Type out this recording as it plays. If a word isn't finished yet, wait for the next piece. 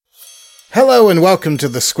Hello and welcome to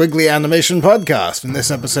the Squiggly Animation Podcast. In this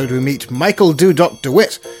episode we meet Michael Dudok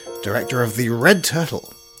DeWitt, director of The Red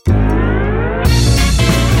Turtle.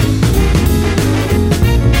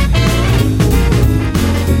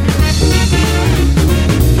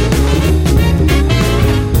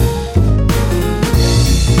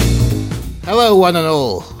 Hello one and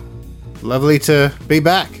all. Lovely to be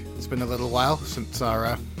back. It's been a little while since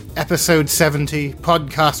our episode 70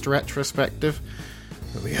 podcast retrospective.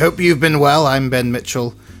 We hope you've been well. I'm Ben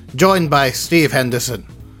Mitchell, joined by Steve Henderson.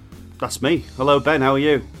 That's me. Hello, Ben. How are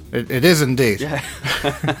you? It is indeed. Yeah.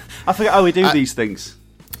 I forget how we do these things.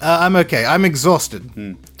 I'm okay. I'm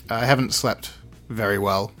exhausted. I haven't slept very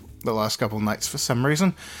well the last couple of nights for some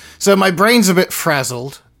reason. So my brain's a bit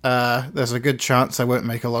frazzled. There's a good chance I won't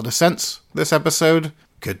make a lot of sense this episode.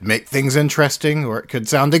 Could make things interesting, or it could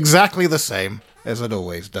sound exactly the same, as it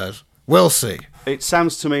always does. We'll see. It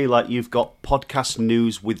sounds to me like you've got podcast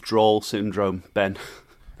news withdrawal syndrome, Ben.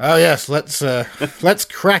 Oh yes, let's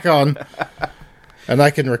crack on, and I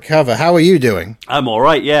can recover. How are you doing? I'm all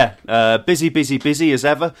right, yeah. Busy as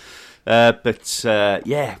ever. But it's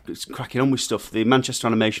cracking on with stuff. The Manchester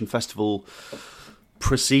Animation Festival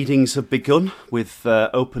proceedings have begun. We've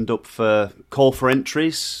opened up for call for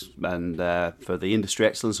entries, and for the Industry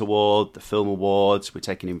Excellence Award, the Film Awards. We're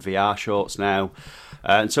taking in VR shorts now.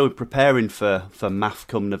 And so we're preparing for MAF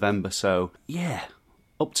come November. So, yeah,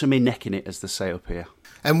 up to me neck in it, as they say up here.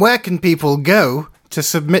 And where can people go to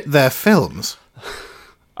submit their films?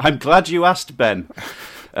 I'm glad you asked, Ben.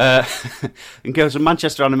 And go to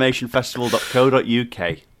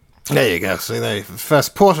manchesteranimationfestival.co.uk. There you go. So the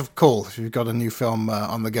first port of call if you've got a new film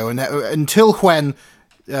on the go. And until when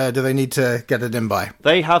do they need to get it in by?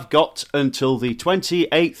 They have got until the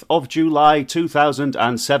 28th of July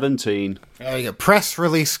 2017. There you go. Press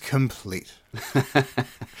release complete.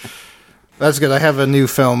 That's good. I have a new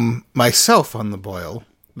film myself on the boil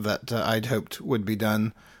that I'd hoped would be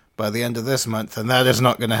done by the end of this month, and that is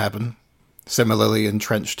not going to happen. Similarly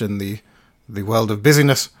entrenched in the world of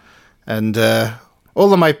busyness, and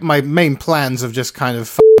all of my main plans have just kind of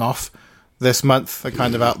f***ing off this month. Are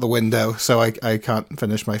kind of out the window, so I can't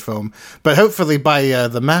finish my film. But hopefully by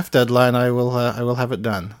the MAF deadline, I will have it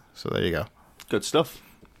done. So there you go. Good stuff.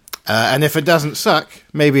 And if it doesn't suck,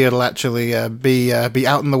 maybe it'll actually be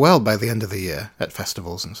out in the world by the end of the year at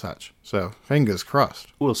festivals and such. So fingers crossed.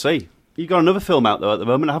 We'll see. You got another film out though at the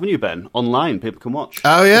moment, haven't you, Ben? Online, people can watch.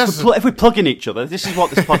 Oh yes. If we plug in each other, this is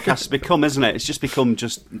what this podcast has become, isn't it? It's just become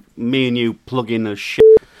me and you plugging a shit.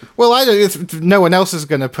 Well, if no one else is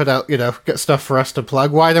going to put out, get stuff for us to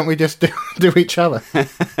plug, why don't we just do each other?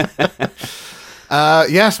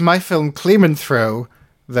 Yes, my film Kleeman Throw,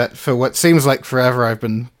 that for what seems like forever I've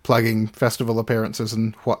been plugging festival appearances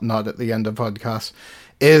and whatnot at the end of podcasts,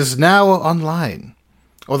 is now online.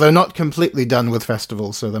 Although not completely done with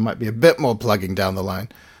festivals, so there might be a bit more plugging down the line.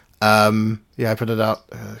 I put it out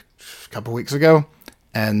a couple weeks ago,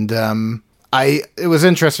 and it was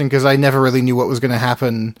interesting because I never really knew what was going to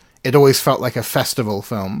happen. It always felt like a festival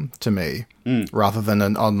film to me, rather than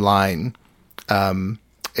an online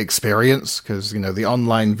experience, because the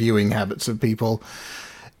online viewing habits of people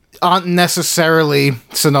aren't necessarily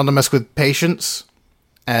synonymous with patience,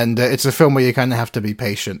 and it's a film where you kind of have to be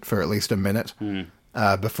patient for at least a minute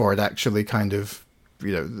before it actually kind of,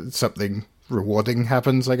 something rewarding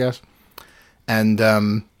happens, I guess. And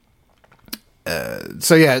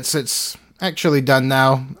so yeah, it's actually done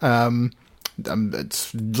now.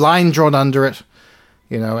 It's line drawn under it,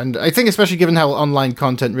 and I think especially given how online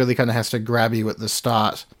content really kind of has to grab you at the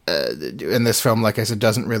start, in this film, like I said,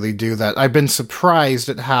 doesn't really do that. I've been surprised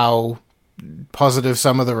at how positive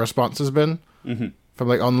some of the response has been from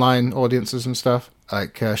like online audiences and stuff,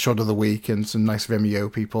 like Short of the Week and some nice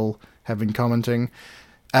Vimeo people have been commenting.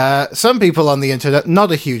 Some people on the internet,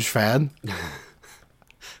 not a huge fan.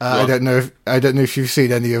 I don't know if you've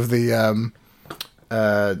seen any of the.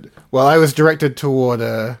 I was directed toward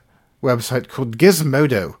a website called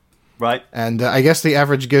Gizmodo. Right. And I guess the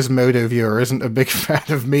average Gizmodo viewer isn't a big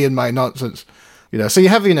fan of me and my nonsense. So you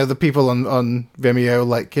have, the people on Vimeo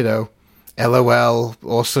like, LOL,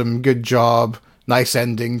 awesome, good job, nice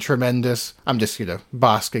ending, tremendous. I'm just,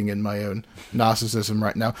 basking in my own narcissism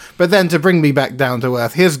right now. But then to bring me back down to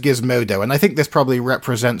earth, here's Gizmodo. And I think this probably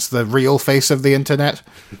represents the real face of the internet.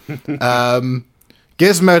 Gizmodo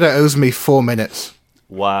owes me 4 minutes.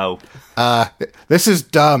 Wow. This is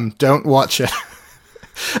dumb. Don't watch it.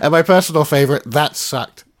 And my personal favorite, that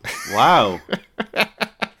sucked. Wow.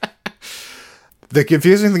 The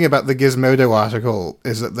confusing thing about the Gizmodo article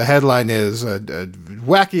is that the headline is a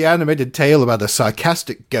wacky animated tale about a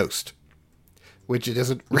sarcastic ghost. which it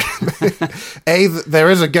isn't. There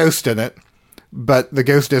is a ghost in it, but the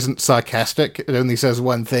ghost isn't sarcastic. It only says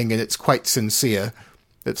one thing, and it's quite sincere.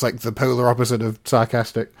 It's like the polar opposite of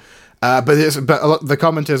sarcastic. But the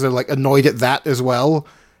commenters are like annoyed at that as well.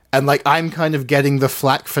 And like I'm kind of getting the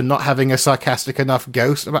flack for not having a sarcastic enough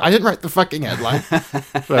ghost. I didn't write the fucking headline.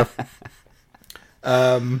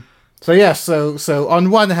 So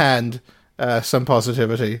on one hand, some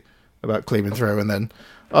positivity about Clean Throw, and then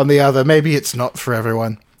on the other, maybe it's not for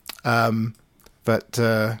everyone. But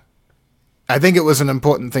I think it was an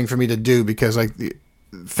important thing for me to do because I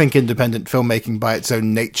think independent filmmaking by its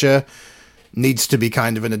own nature needs to be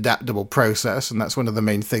kind of an adaptable process, and that's one of the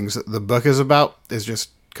main things that the book is about, is just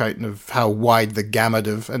kind of how wide the gamut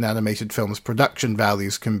of an animated film's production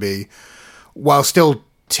values can be, while still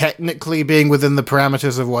technically being within the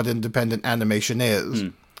parameters of what independent animation is.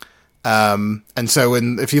 And so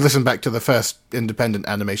if you listen back to the first independent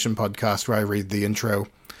animation podcast where I read the intro,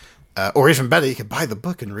 or even better, you can buy the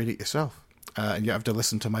book and read it yourself, and you have to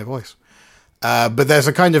listen to my voice. But there's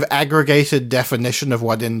a kind of aggregated definition of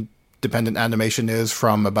what independent animation is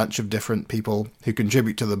from a bunch of different people who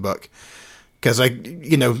contribute to the book. Because,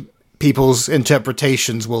 people's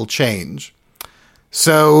interpretations will change.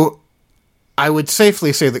 So I would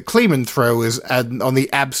safely say that Clean Throw is on the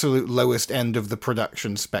absolute lowest end of the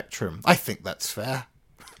production spectrum. I think that's fair.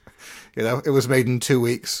 It was made in 2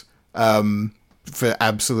 weeks for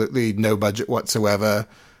absolutely no budget whatsoever.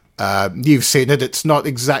 You've seen it. It's not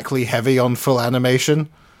exactly heavy on full animation.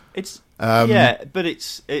 But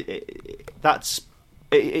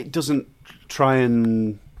it doesn't try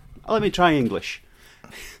and... Let me try English.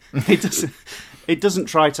 It doesn't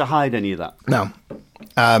try to hide any of that. No.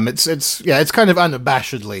 It's kind of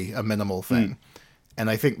unabashedly a minimal thing. And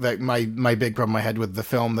I think that my big problem I had with the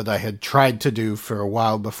film that I had tried to do for a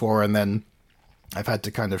while before, and then I've had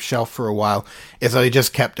to kind of shelf for a while, is that I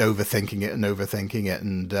just kept overthinking it.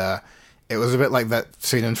 And it was a bit like that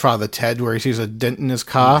scene in Father Ted where he sees a dent in his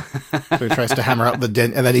car. So he tries to hammer out the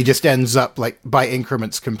dent, and then he just ends up, like, by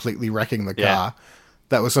increments, completely wrecking the car. Yeah.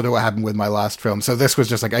 That was sort of what happened with my last film. So this was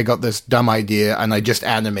just like, I got this dumb idea and I just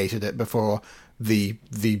animated it before the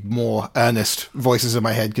more earnest voices in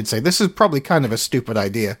my head could say, this is probably kind of a stupid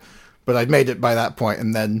idea. But I'd made it by that point,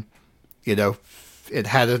 and then, it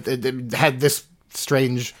had this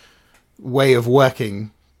strange way of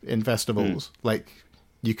working in festivals. Like,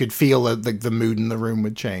 you could feel the mood in the room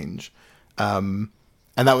would change. And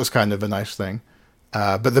that was kind of a nice thing.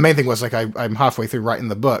 But the main thing was, like, I'm halfway through writing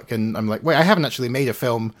the book, and I'm like, wait, I haven't actually made a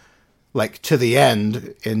film, like, to the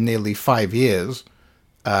end in nearly 5 years.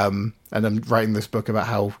 And I'm writing this book about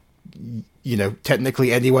how,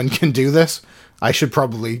 technically anyone can do this. I should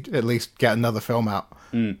probably at least get another film out.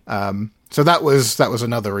 So that was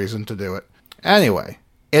another reason to do it. Anyway,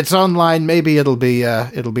 it's online. Maybe it'll be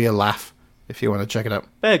a laugh if you want to check it out.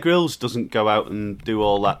 Bear Grylls doesn't go out and do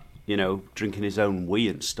all that, drinking his own wee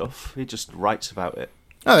and stuff. He just writes about it.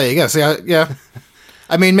 Oh, there you go. See, yeah.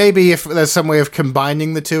 I mean, maybe if there's some way of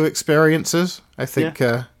combining the two experiences, I think...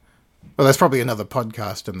 Yeah. Well, there's probably another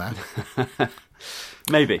podcast in that.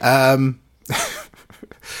 Maybe.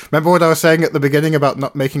 Remember what I was saying at the beginning about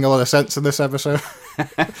not making a lot of sense in this episode?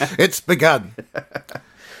 It's begun.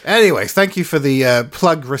 Anyway, thank you for the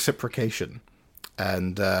plug reciprocation.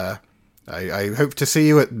 And I hope to see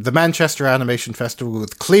you at the Manchester Animation Festival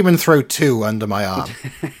with Clean Throw 2 under my arm.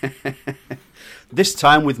 This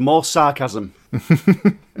time with more sarcasm.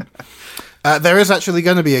 There is actually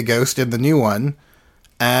going to be a ghost in the new one.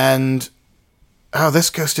 And,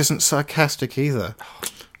 this ghost isn't sarcastic either.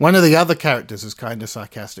 One of the other characters is kind of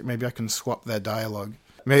sarcastic. Maybe I can swap their dialogue.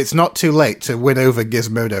 Maybe it's not too late to win over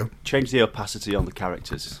Gizmodo. Change the opacity on the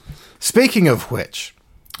characters. Speaking of which,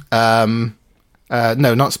 no,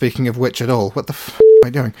 not speaking of which at all. What the f*** am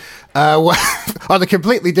I doing? On a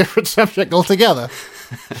completely different subject altogether.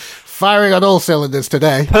 Firing on all cylinders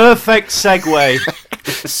today. Perfect segue.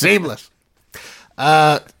 Seamless.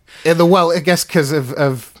 I guess because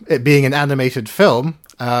of it being an animated film,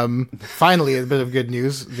 finally a bit of good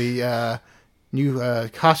news. The new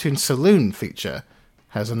Cartoon Saloon feature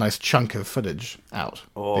has a nice chunk of footage out.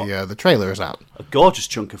 Oh. The trailer is out. A gorgeous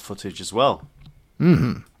chunk of footage as well.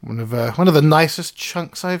 One of the nicest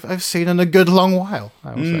chunks I've seen in a good long while,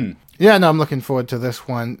 I would say. Yeah, no, I'm looking forward to this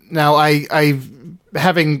one. Now, I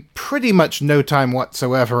having pretty much no time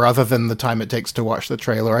whatsoever other than the time it takes to watch the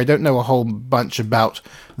trailer. I don't know a whole bunch about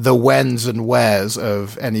the whens and wheres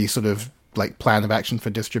of any sort of like plan of action for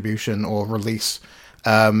distribution or release.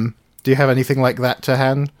 Do you have anything like that to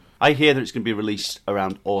hand? I hear that it's going to be released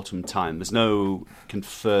around autumn time. There's no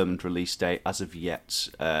confirmed release date as of yet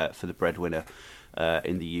for The Breadwinner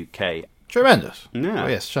in the UK. Tremendous. Yeah. Oh,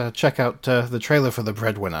 yes, check out the trailer for The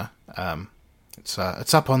Breadwinner. It's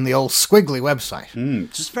up on the old Squiggly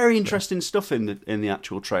website. Just very interesting stuff in the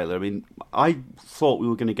actual trailer. I mean, I thought we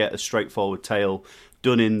were going to get a straightforward tale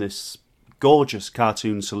done in this gorgeous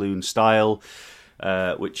cartoon saloon style,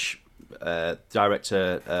 which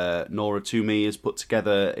director Nora Toomey has put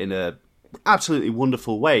together in a absolutely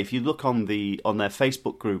wonderful way. If you look on their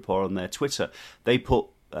Facebook group or on their Twitter, they put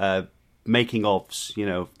making ofs,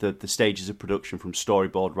 the stages of production from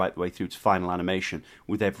storyboard right the way through to final animation,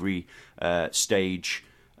 with every stage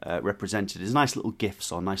represented. There's nice little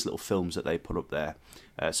GIFs or nice little films that they put up there.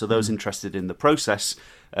 So those interested in the process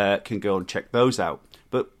can go and check those out.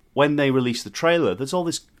 But when they release the trailer, there's all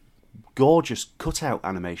this gorgeous cutout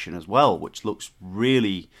animation as well, which looks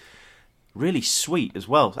really, really sweet as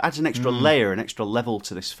well. It adds an extra layer, an extra level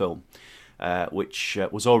to this film, which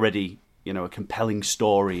was already, a compelling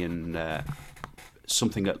story and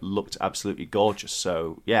something that looked absolutely gorgeous.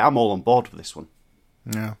 So, yeah, I'm all on board for this one.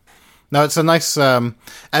 Yeah. No, it's a nice, and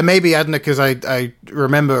maybe, Adna, because I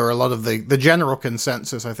remember a lot of the general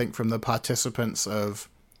consensus, I think, from the participants of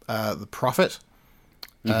The Prophet,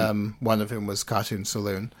 one of whom was Cartoon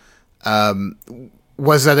Saloon,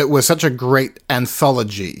 was that it was such a great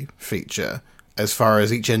anthology feature as far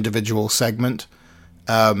as each individual segment.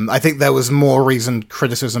 I think there was more reasoned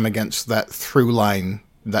criticism against that through line,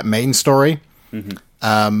 that main story.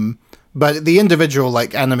 But the individual,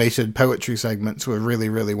 animated poetry segments were really,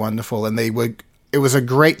 really wonderful, and it was a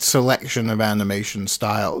great selection of animation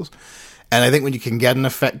styles. And I think when you can get an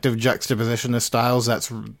effective juxtaposition of styles,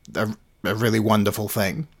 that's a really wonderful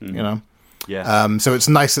thing, Yeah. So it's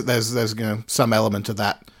nice that there's some element of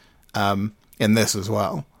that in this as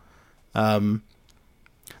well.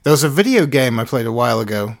 There was a video game I played a while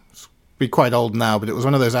ago. It's be quite old now, but it was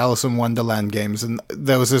one of those Alice in Wonderland games, and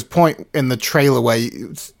there was this point in the trailer where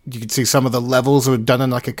you could see some of the levels were done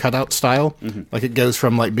in a cutout style. Like it goes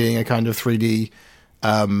from being a kind of 3D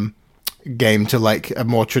game to a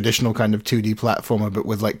more traditional kind of 2D platformer, but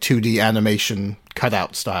with 2D animation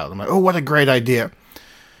cutout style. I'm like, oh, what a great idea.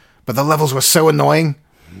 But the levels were so annoying.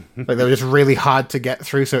 They were just really hard to get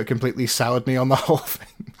through, so it completely soured me on the whole thing.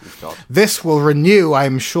 God. This will renew,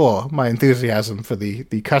 I'm sure, my enthusiasm for the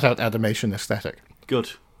cutout animation aesthetic.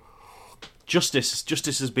 Good. Justice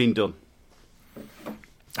has been done.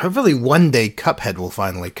 Hopefully one day Cuphead will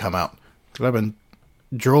finally come out. 'Cause I've been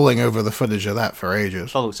drooling over the footage of that for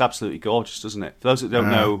ages. Oh, it's absolutely gorgeous, doesn't it? For those that don't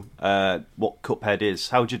know what Cuphead is,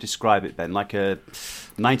 how would you describe it, Ben? Like a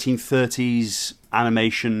 1930s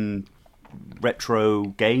animation retro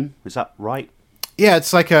game? Is that right? Yeah,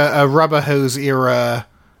 it's like a rubber hose era,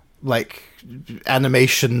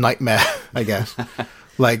 animation nightmare, I guess.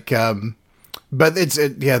 But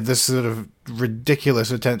this sort of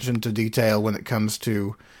ridiculous attention to detail when it comes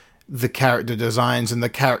to the character designs and the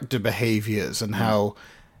character behaviors and how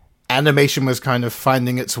animation was kind of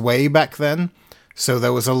finding its way back then. So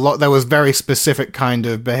there was very specific kind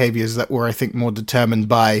of behaviors that were, I think, more determined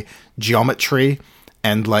by geometry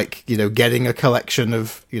and getting a collection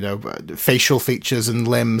of, facial features and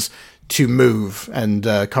limbs to move and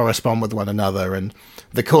correspond with one another. And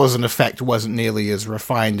the cause and effect wasn't nearly as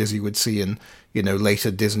refined as you would see in, later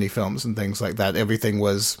Disney films and things like that. Everything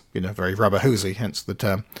was, very rubber hosey, hence the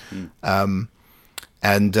term. I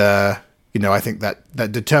think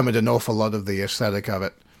that determined an awful lot of the aesthetic of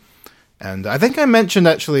it. And I think I mentioned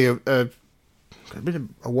actually a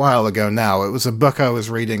while ago now, it was a book I was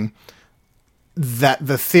reading, that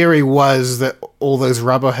the theory was that all those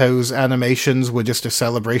rubber hose animations were just a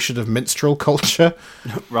celebration of minstrel culture.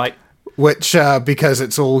 Right. Which, because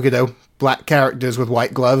it's all, black characters with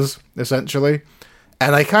white gloves, essentially.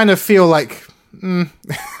 And I kind of feel like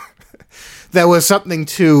there was something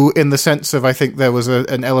too, in the sense of, I think there was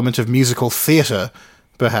an element of musical theatre,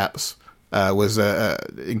 perhaps, was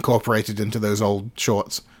incorporated into those old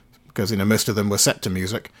shorts, because, most of them were set to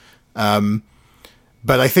music.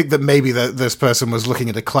 But I think that maybe this person was looking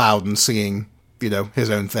at a cloud and seeing, his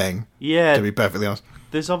own thing. Yeah. To be perfectly honest,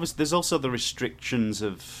 there's also the restrictions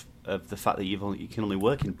of the fact that you can only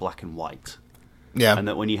work in black and white. Yeah. And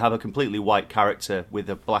that when you have a completely white character with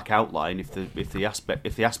a black outline, if the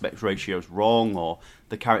aspect ratio is wrong, or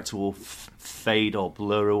the character will fade or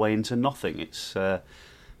blur away into nothing. It's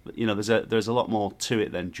there's a lot more to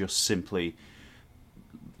it than just simply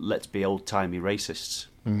let's be old timey racists.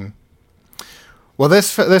 Mm-hmm. Well,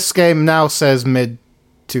 this game now says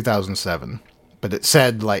mid-2007, but it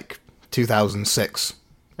said 2006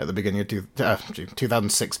 at the beginning of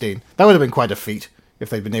 2016. That would have been quite a feat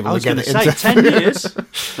if they'd been able to get it into 10 years.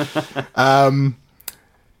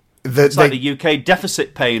 It's like the UK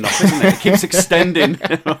deficit paying off, isn't it? It keeps extending.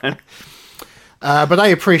 But I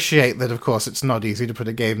appreciate that, of course, it's not easy to put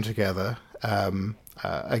a game together.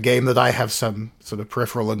 A game that I have some sort of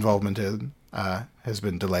peripheral involvement in has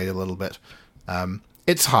been delayed a little bit.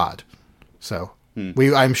 It's hard. So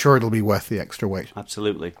I'm sure it'll be worth the extra wait.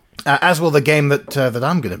 Absolutely. As will the game that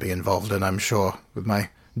I'm going to be involved in, I'm sure, with my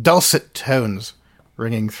dulcet tones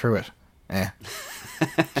ringing through it.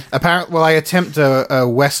 Apparently, I attempt a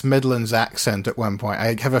West Midlands accent at one point.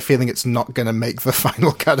 I have a feeling it's not going to make the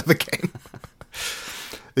final cut of the game.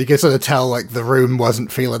 You can sort of tell, like, the room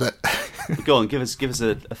wasn't feeling it. Go on, give us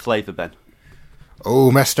a flavour, Ben. Oh,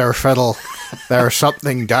 Mr. Fiddle, there's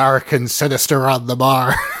something dark and sinister on the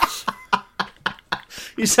bar.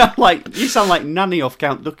 You sound like Nanny off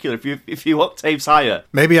Count Duckula if you octaves higher.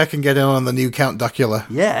 Maybe I can get in on the new Count Duckula.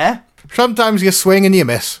 Yeah. Sometimes you swing and you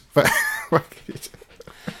miss, but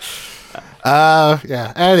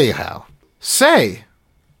yeah. Anyhow,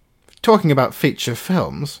 talking about feature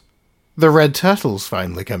films, The Red Turtle's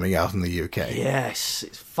finally coming out in the UK. Yes,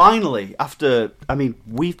 it's finally.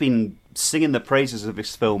 We've been singing the praises of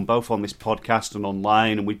this film both on this podcast and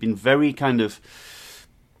online, and we've been very kind of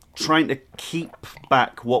trying to keep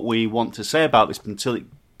back what we want to say about this until it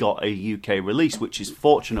got a UK release, which is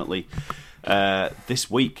fortunately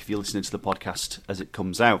this week, if you're listening to the podcast as it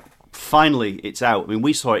comes out. Finally, it's out. I mean,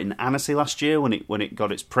 we saw it in Annecy last year when it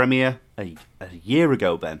got its premiere a year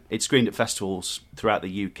ago, Ben. It screened at festivals throughout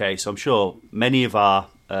the UK, so I'm sure many of our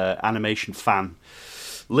animation fan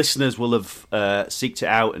listeners will have seeked it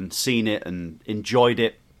out and seen it and enjoyed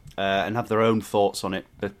it and have their own thoughts on it.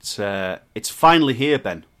 But it's finally here,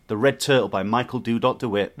 Ben. The Red Turtle by Michael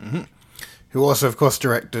DeWitt. Mm-hmm. Who also, of course,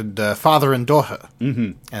 directed Father and Daughter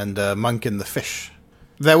and Monk and the Fish.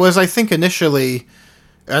 There was, I think, initially...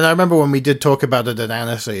 And I remember when we did talk about it at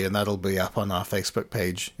Annecy, and that'll be up on our Facebook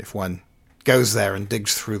page if one goes there and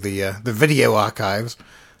digs through the video archives,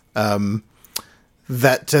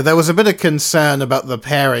 that there was a bit of concern about the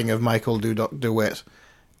pairing of Michael DeWitt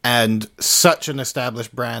and such an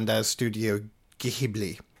established brand as Studio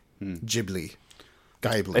Ghibli. Ghibli.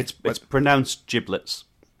 It's pronounced Giblets.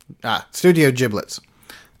 Studio Giblets.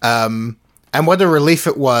 And what a relief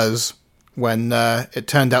it was when it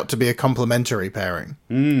turned out to be a complementary pairing.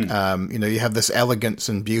 You have this elegance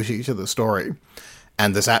and beauty to the story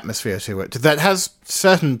and this atmosphere to it that has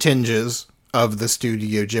certain tinges of the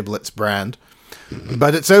Studio Giblets brand,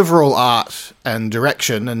 but its overall art and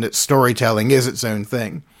direction and its storytelling is its own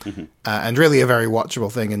thing, and really a very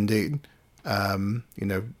watchable thing indeed.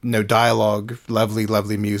 No dialogue,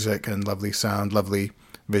 lovely music and lovely sound, lovely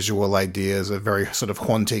visual ideas, a very sort of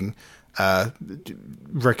haunting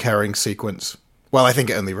recurring sequence. Well, I think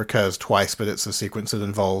it only recurs twice, but it's a sequence that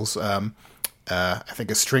involves, I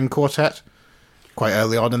think, a string quartet quite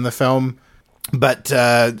early on in the film. But, just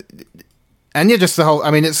the whole,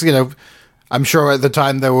 it's, I'm sure at the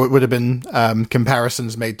time there would have been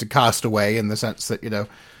comparisons made to Castaway in the sense that,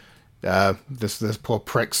 this poor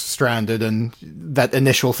prick's stranded, and that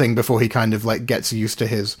initial thing before he kind of like gets used to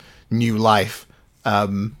his new life,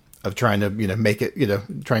 of trying to, make it,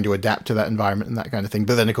 trying to adapt to that environment and that kind of thing.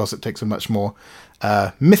 But then, of course, it takes a much more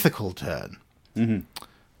mythical turn.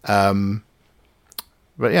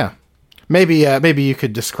 But yeah, maybe you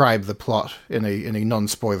could describe the plot in a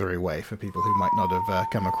non-spoilery way for people who might not have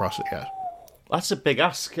come across it yet. That's a big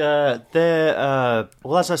ask. Well,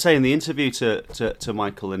 as I say in the interview to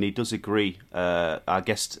Michael, and he does agree, our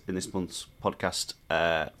guest in this month's podcast,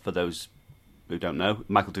 for those who don't know,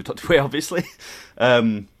 Michael DeWitt, obviously.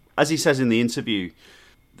 As he says in the interview,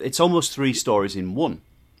 it's almost three stories in one.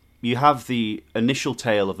 You have the initial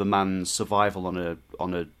tale of the man's survival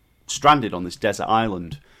on a stranded on this desert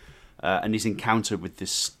island, and his encounter with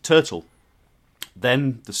this turtle.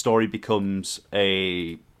 Then the story becomes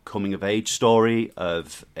a coming-of-age story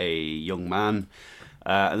of a young man,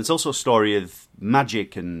 and there's also a story of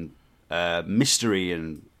magic and mystery,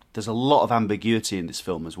 and there's a lot of ambiguity in this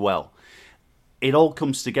film as well. It all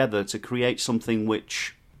comes together to create something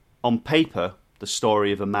which, on paper, the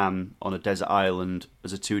story of a man on a desert island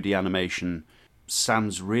as a 2D animation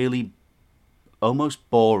sounds really almost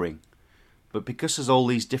boring. But because there's all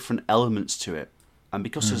these different elements to it, and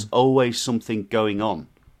because there's always something going on,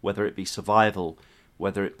 whether it be survival,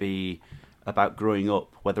 whether it be about growing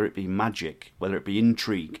up, whether it be magic, whether it be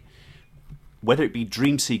intrigue, whether it be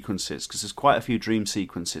dream sequences, because there's quite a few dream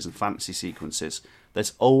sequences and fantasy sequences,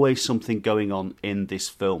 there's always something going on in this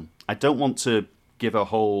film. I don't want to give a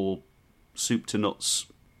whole soup to nuts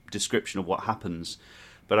description of what happens,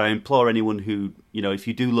 but I implore anyone who, if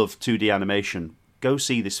you do love 2D animation, go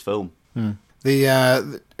see this film.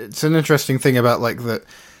 It's an interesting thing about the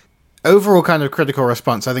overall kind of critical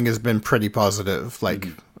response, I think, has been pretty positive. I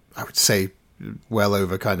would say well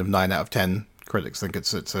over kind of 9 out of 10 critics think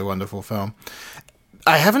it's a wonderful film.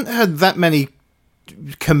 I haven't heard that many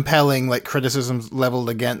compelling like criticisms leveled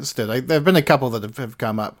against it. There have been a couple that have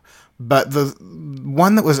come up, but the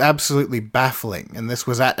one that was absolutely baffling, and this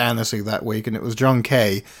was at Annecy that week, and it was John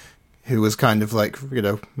Kay, who was kind of like,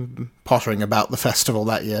 pottering about the festival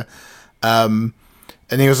that year. And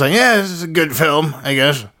he was like, yeah, this is a good film, I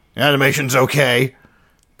guess. The animation's okay,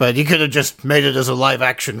 but you could have just made it as a live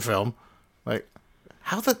action film. Like,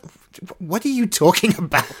 what are you talking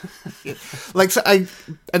about? Like, so I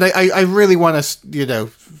really want to,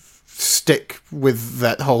 stick with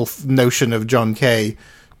that whole notion of John Kay,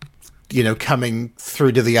 coming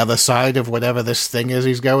through to the other side of whatever this thing is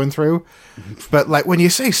he's going through. But like when you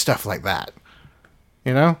say stuff like that,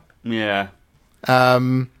 Yeah.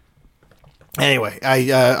 Anyway,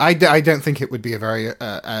 I don't think it would be a very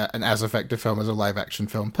an as effective film as a live action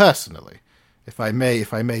film personally. If I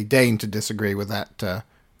may deign to disagree with that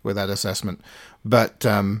assessment, but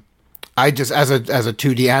I just as a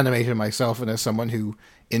 2D animator myself, and as someone who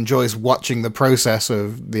enjoys watching the process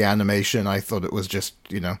of the animation, I thought it was just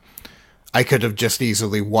I could have just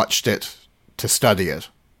easily watched it to study it.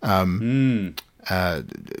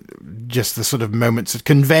 Just the sort of moments of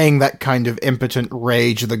conveying that kind of impotent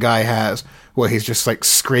rage the guy has, where he's just like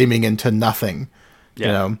screaming into nothing,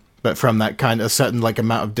 but from that kind of certain like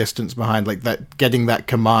amount of distance behind, like that, getting that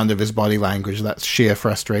command of his body language, that sheer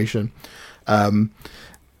frustration. Then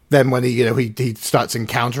when he starts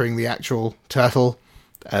encountering the actual turtle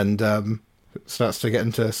and starts to get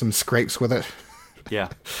into some scrapes with it. Yeah.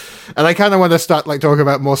 And I kind of want to start like talking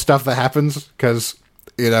about more stuff that happens because,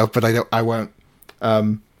 but I won't.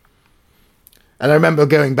 And I remember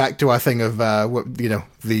going back to our thing of,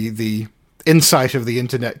 the insight of the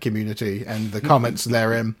internet community and the comments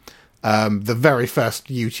therein. The very first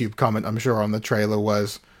YouTube comment, I'm sure, on the trailer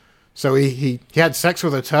was, so he had sex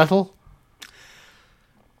with a turtle?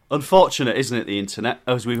 Unfortunate, isn't it, the internet,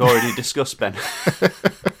 as we've already discussed, Ben?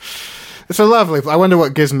 It's a lovely... I wonder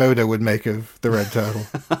what Gizmodo would make of the red turtle.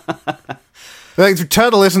 Like, the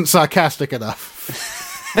turtle isn't sarcastic enough.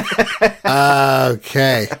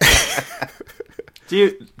 Okay.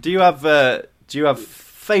 Do you have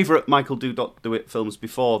favourite Michael DeWitt films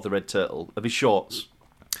before The Red Turtle, of his shorts?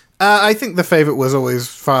 I think the favourite was always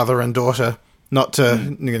Father and Daughter, not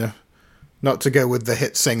to go with the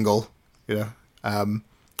hit single,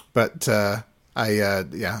 but I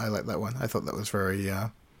like that one. I thought that was very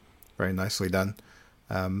very nicely done.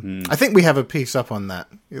 I think we have a piece up on that.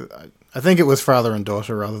 I think it was Father and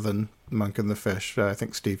Daughter rather than Monk and the Fish. I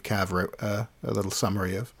think Steve Cav wrote a little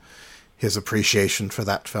summary of his appreciation for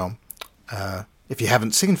that film. If you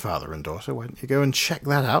haven't seen Father and Daughter, why don't you go and check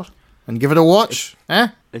that out and give it a watch?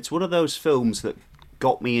 It's one of those films that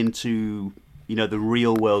got me into the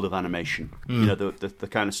real world of animation. The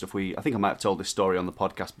kind of stuff I think I might have told this story on the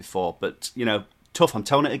podcast before, but tough. I'm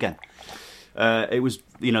telling it again. It was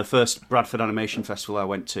the first Bradford Animation Festival I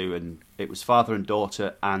went to, and it was Father and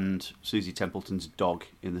Daughter and Susie Templeton's Dog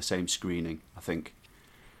in the same screening, I think.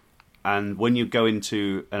 And when you go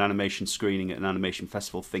into an animation screening at an animation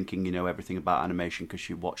festival thinking you know everything about animation because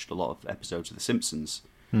you watched a lot of episodes of The Simpsons,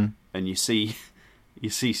 and you see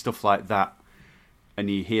stuff like that, and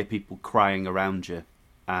you hear people crying around you,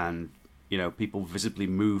 and people visibly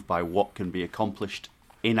moved by what can be accomplished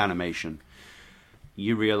in animation,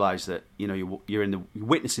 you realise that you're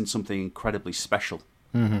witnessing something incredibly special.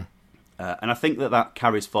 And I think that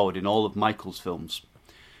carries forward in all of Michael's films.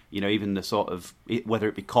 Even the sort of, whether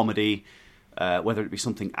it be comedy, whether it be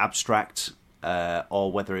something abstract,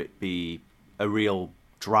 or whether it be a real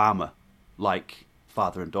drama like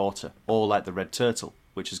Father and Daughter, or like The Red Turtle,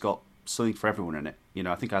 which has got something for everyone in it.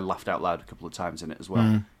 I think I laughed out loud a couple of times in it as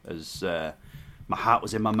well, as my heart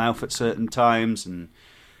was in my mouth at certain times, and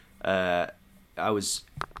I was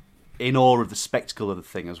in awe of the spectacle of the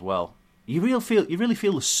thing as well. You really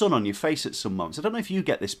feel the sun on your face at some moments. I don't know if you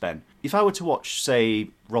get this, Ben. If I were to watch, say,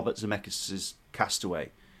 Robert Zemeckis'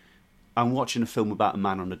 Castaway, I'm watching a film about a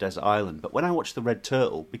man on a desert island. But when I watch The Red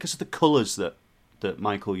Turtle, because of the colours that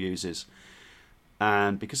Michael uses,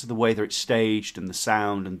 and because of the way that it's staged and the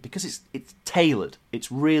sound, and because it's tailored,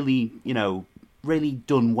 it's really, really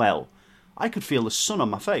done well, I could feel the sun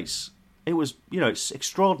on my face. It was, it's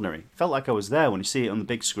extraordinary. Felt like I was there when you see it on the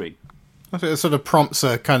big screen. I think it sort of prompts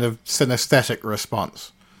a kind of synesthetic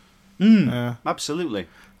response. Absolutely.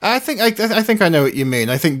 I think I know what you mean.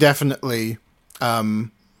 I think definitely,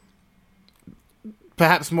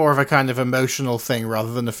 perhaps more of a kind of emotional thing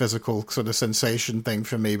rather than a physical sort of sensation thing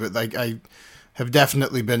for me. But I have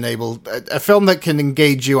definitely been able, a film that can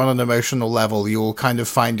engage you on an emotional level, you will kind of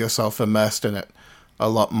find yourself immersed in it a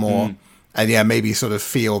lot more. and yeah, maybe sort of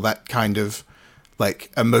feel that kind of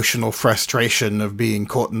like emotional frustration of being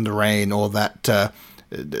caught in the rain, or that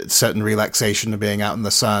certain relaxation of being out in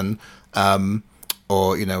the sun,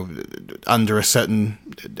 or under a certain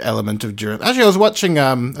element of duress. Actually, I was watching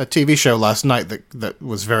a TV show last night that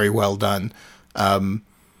was very well done,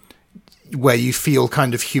 where you feel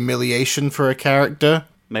kind of humiliation for a character.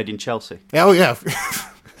 Made in Chelsea. Oh yeah,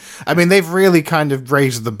 I mean they've really kind of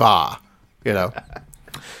raised the bar,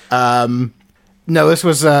 No, this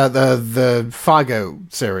was the Fargo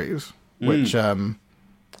series, which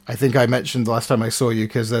I think I mentioned last time I saw you,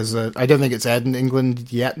 because I don't think it's aired in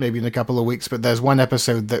England yet, maybe in a couple of weeks, but there's one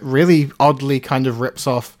episode that really oddly kind of rips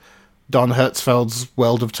off Don Hertzfeld's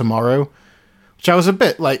World of Tomorrow, which I was a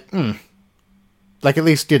bit like, like at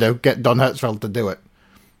least, get Don Hertzfeld to do it.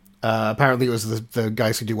 Apparently it was the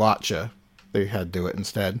guys who do Archer they had do it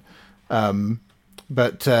instead.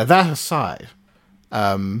 But that aside,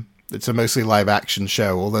 it's a mostly live action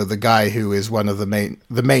show, although the guy who is one of the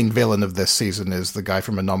main villain of this season is the guy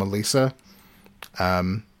from Anomalisa,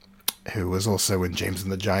 who was also in James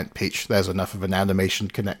and the Giant Peach. There's enough of an animation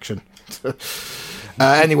connection.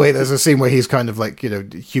 Anyway, there's a scene where he's kind of like,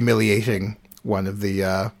 humiliating one of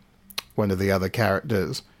the other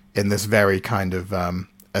characters in this very kind of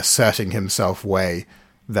asserting himself way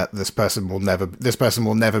that this person will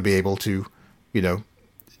never be able to,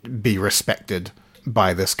 be respected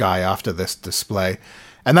by this guy after this display.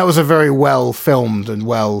 And that was a very well filmed and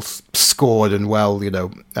well scored and well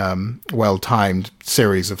timed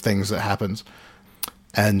series of things that happens.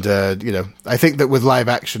 And I think that with live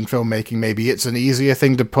action filmmaking, maybe it's an easier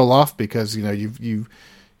thing to pull off, because you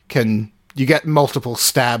get multiple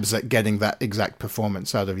stabs at getting that exact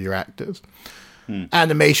performance out of your actors.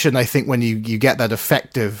 Animation, I think when you get that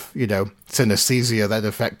effective, synesthesia, that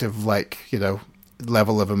effective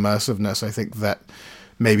level of immersiveness, I think that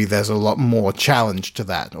maybe there's a lot more challenge to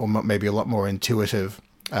that, or maybe a lot more intuitive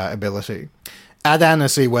ability. At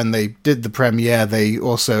Annecy, when they did the premiere, they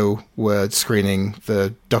also were screening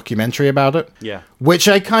the documentary about it. Yeah. Which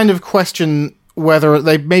I kind of question whether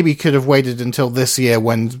they maybe could have waited until this year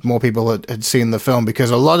when more people had seen the film,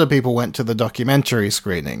 because a lot of people went to the documentary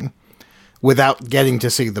screening without getting to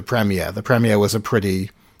see the premiere. The premiere was a pretty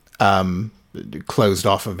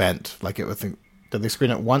closed-off event. Did they screen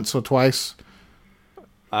it once or twice?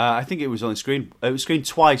 I think it was only screened. It was screened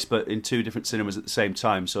twice, but in two different cinemas at the same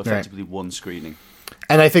time. So effectively one screening.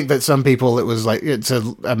 And I think that some people, it was like it's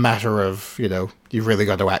a matter of you've really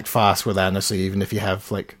got to act fast with Annecy, even if you have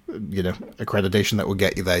accreditation that will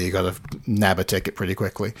get you there. You got to nab a ticket pretty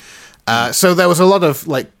quickly. So there was a lot of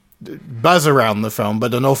buzz around the film,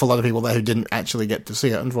 but an awful lot of people there who didn't actually get to see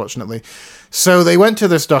it, unfortunately. So they went to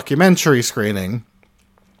this documentary screening,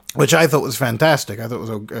 which I thought was fantastic. I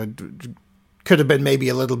thought it was could have been maybe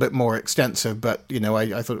a little bit more extensive, but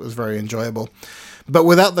I thought it was very enjoyable. But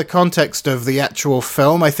without the context of the actual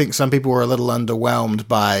film, I think some people were a little underwhelmed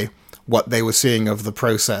by what they were seeing of the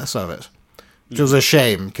process of it, which was a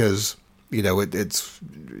shame, because it's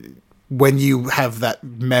when you have that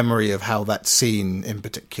memory of how that scene in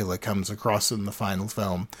particular comes across in the final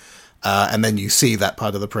film, and then you see that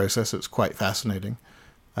part of the process, it's quite fascinating.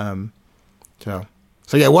 So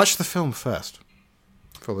yeah, watch the film first.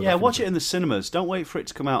 Yeah, watch it in the cinemas. Don't wait for it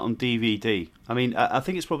to come out on DVD. I mean, I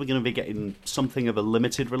think it's probably going to be getting something of a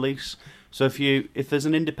limited release. So if there's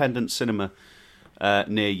an independent cinema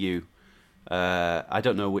near you, I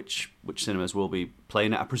don't know which cinemas will be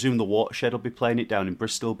playing it. I presume the Watershed will be playing it down in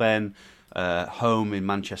Bristol, Ben. Home in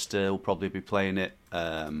Manchester will probably be playing it.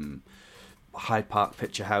 Hyde Park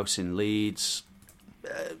Picture House in Leeds.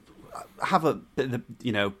 Have a bit of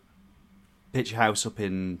the, Picture House up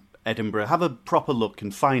in Edinburgh. Have a proper look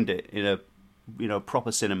and find it in a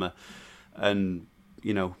proper cinema, and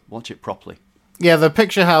watch it properly. Yeah, the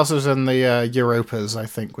Picture Houses and the Europas, I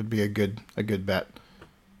think, would be a good bet.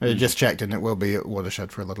 I just checked, and it will be at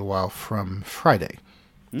Watershed for a little while from Friday,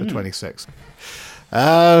 the 26th.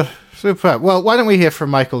 Super. Well, why don't we hear from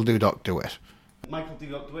Michael Dudok DeWitt? Michael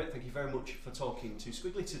Dudok DeWitt, thank you very much for talking to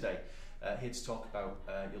Squiggly today. Here to talk about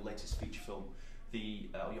your latest feature film,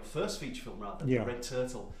 your first feature film rather, The Red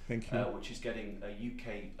Turtle. Thank you. Which is getting a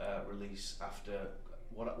UK release after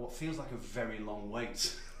what feels like a very long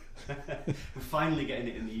wait. We're finally getting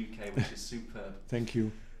it in the UK, which is superb. Thank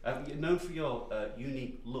you. You're known for your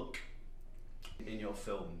unique look in your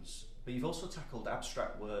films, but you've also tackled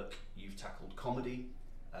abstract work. You've tackled comedy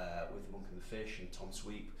with The Monk and the Fish and Tom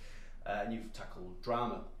Sweep, and you've tackled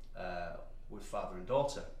drama with Father and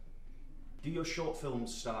Daughter. Do your short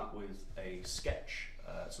films start with a sketch,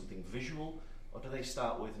 something visual, or do they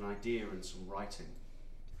start with an idea and some writing?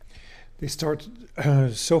 They start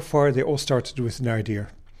so far. They all started with an idea,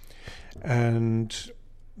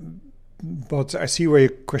 but I see where your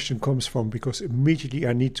question comes from, because immediately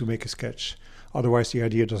I need to make a sketch. Otherwise, the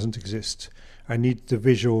idea doesn't exist. I need the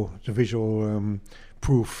visual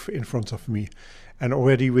proof in front of me. And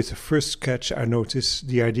already with the first sketch, I notice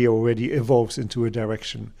the idea already evolves into a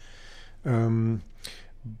direction.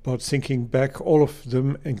 But thinking back, all of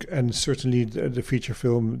them, and certainly the feature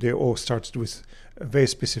film, they all started with a very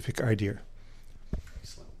specific idea.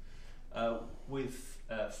 Excellent. With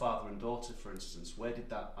Father and Daughter, for instance, where did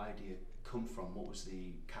that idea come from? What was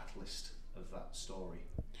the catalyst of that story?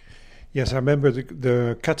 Yes, I remember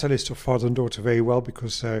the catalyst of Father and Daughter very well,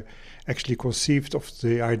 because I actually conceived of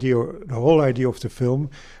the whole idea of the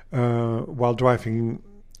film while driving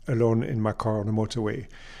alone in my car on the motorway.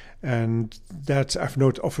 And that I've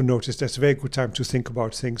often noticed that's a very good time to think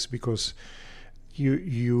about things, because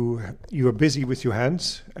you are busy with your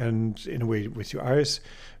hands and in a way with your eyes,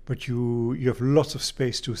 but you have lots of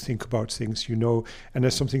space to think about things, and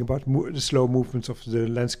there's something about the slow movements of the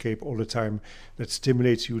landscape all the time that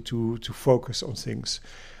stimulates you to focus on things.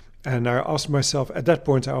 And I asked myself, at that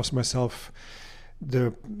point,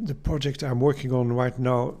 the project I'm working on right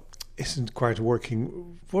now isn't quite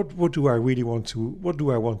working. What do I really want to? What do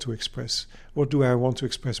I want to express? What do I want to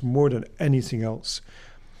express more than anything else?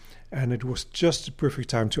 And it was just the perfect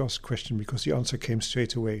time to ask a question, because the answer came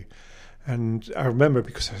straight away. And I remember,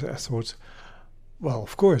 because I thought, well,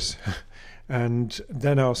 of course. And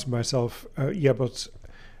then I asked myself, but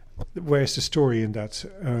where's the story in that?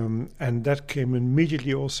 And that came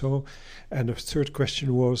immediately also. And the third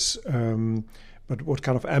question was, but what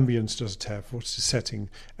kind of ambience does it have? What's the setting?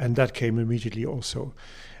 And that came immediately also.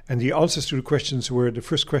 And the answers to the questions were, the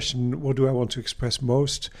first question, what do I want to express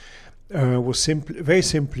most? Was very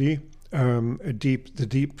simply the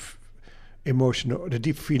deep emotion, or the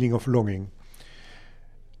deep feeling of longing.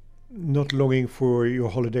 Not longing for your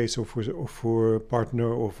holidays or for a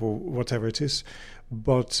partner or for whatever it is,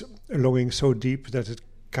 but a longing so deep that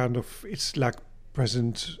it's like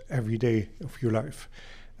present every day of your life.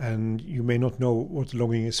 And you may not know what the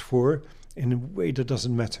longing is for. In a way, that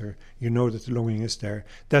doesn't matter. You know that the longing is there.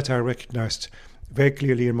 That I recognized very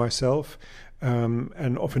clearly in myself,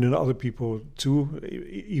 and often in other people too.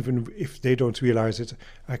 Even if they don't realize it,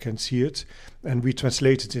 I can see it. And we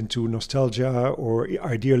translate it into nostalgia or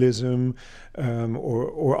idealism,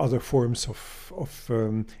 or other forms of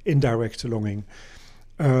indirect longing.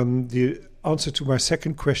 The answer to my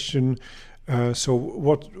second question, so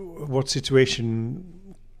what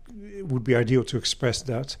situation would be ideal to express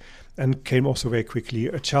that, and came also very quickly,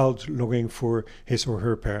 a child longing for his or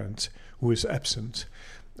her parent who is absent.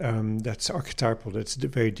 That's archetypal, that's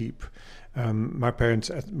very deep. My parents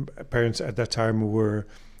at that time were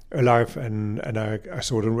alive, and I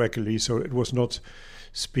saw them regularly, so it was not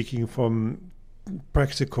speaking from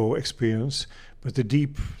practical experience, but the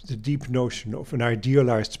deep notion of an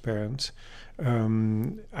idealized parent,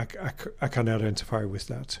 I can identify with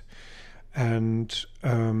that. And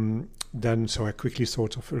then so I quickly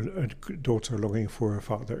thought of a daughter longing for a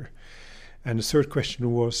father. And the third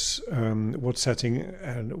question was what setting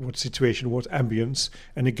and what situation, what ambience.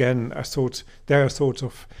 And again, I thought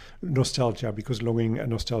of nostalgia, because longing and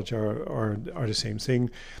nostalgia are the same thing.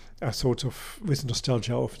 I thought with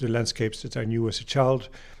nostalgia of the landscapes that I knew as a child,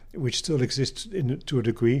 which still exist to a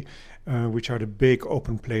degree, which are the big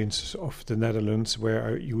open plains of the Netherlands, where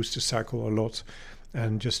I used to cycle a lot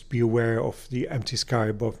and just be aware of the empty sky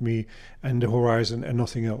above me and the horizon and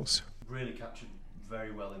nothing else. Really captured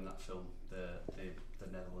very well in that film, the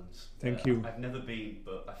Netherlands. Thank you. I've never been,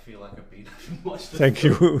 but I feel like I've been. Watched the Thank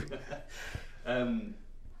film. you.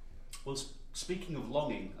 Well, speaking of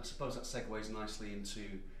longing, I suppose that segues nicely into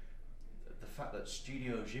the fact that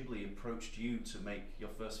Studio Ghibli approached you to make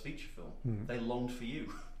your first feature film. Mm. They longed for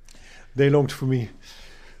you. They longed for me.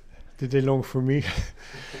 Did they long for me?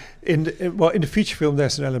 In the feature film,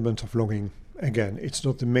 there's an element of longing. Again, it's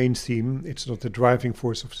not the main theme, it's not the driving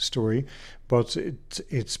force of the story, but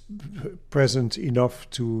it's present enough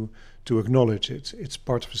to acknowledge it. It's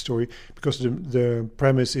part of the story, because the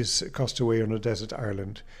premise is a castaway on a desert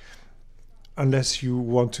island. Unless you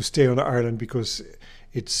want to stay on the island because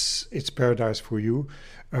it's paradise for you,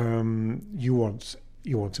 you want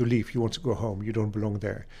to leave, you want to go home, you don't belong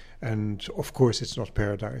there. And of course it's not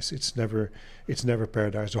paradise, it's never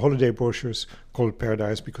paradise. The holiday brochures call it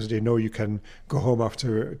paradise because they know you can go home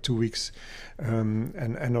after 2 weeks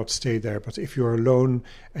and not stay there. But if you're alone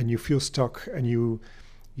and you feel stuck and you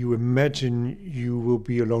imagine you will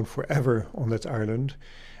be alone forever on that island,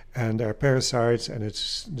 and there are parasites, and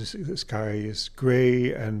it's the sky is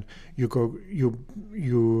gray, and you're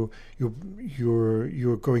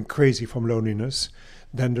going crazy from loneliness,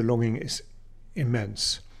 then the longing is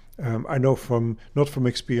immense. I know not from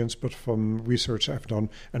experience, but from research I've done,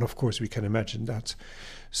 and of course we can imagine that.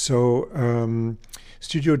 So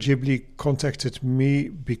Studio Ghibli contacted me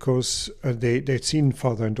because they'd seen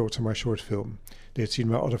Father and Daughter, my short film. They'd seen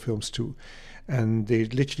my other films too. And they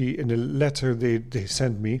literally, in a letter they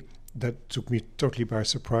sent me, that took me totally by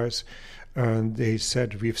surprise, and they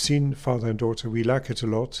said, "We've seen Father and Daughter, we like it a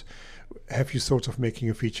lot. Have you thought of making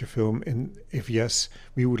a feature film? And if yes,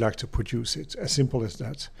 we would like to produce it." As simple as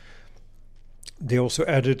that. They also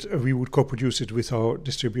added we would co-produce it with our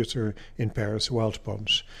distributor in Paris, Wild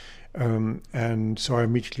Punch. And so I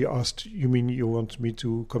immediately asked, "You mean you want me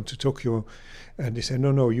to come to Tokyo?" And they said,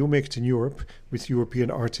 no, you make it in Europe with European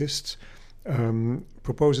artists.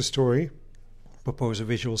 Propose a story, propose a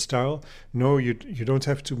visual style. No, you don't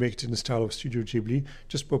have to make it in the style of Studio Ghibli.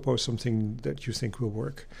 Just propose something that you think will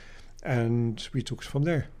work. And we took it from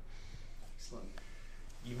there. Excellent.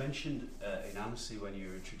 You mentioned in Annecy, when you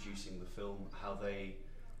were introducing the film, how they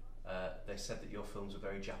said that your films are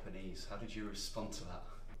very Japanese. How did you respond to that?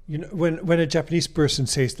 You know, when a Japanese person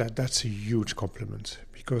says that, that's a huge compliment,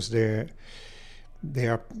 because they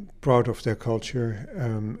are proud of their culture,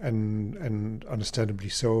 and understandably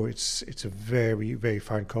so. It's a very, very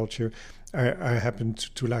fine culture. I happen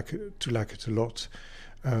to like it a lot,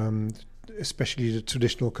 especially the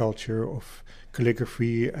traditional culture of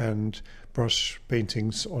calligraphy and brush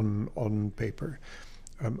paintings on paper.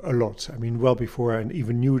 A lot. I mean, well before I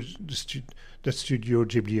even knew that Studio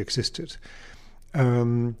Ghibli existed.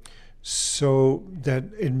 So that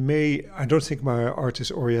I don't think my art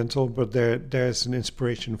is Oriental, but there's an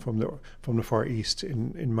inspiration from the Far East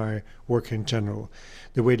in my work in general.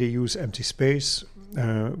 The way they use empty space,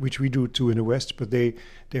 which we do too in the West, but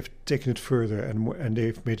they've taken it further and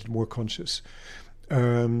they've made it more conscious.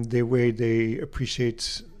 The way they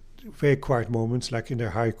appreciate very quiet moments, like in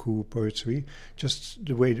their haiku poetry, just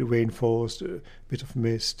the way the rain falls, the bit of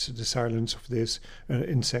mist, the silence of this, an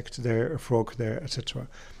insect there, a frog there, etc.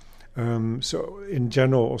 So in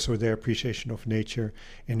general, also their appreciation of nature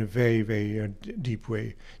in a very, very deep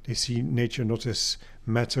way. They see nature not as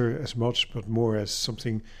matter as much, but more as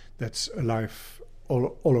something that's alive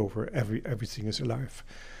all over. Everything is alive,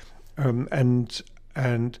 and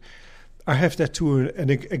I have that too.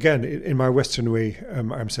 And again, in my Western way,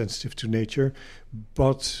 I'm sensitive to nature,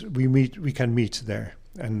 but we can meet there.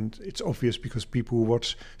 And it's obvious because people who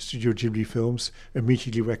watch Studio Ghibli films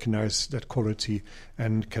immediately recognize that quality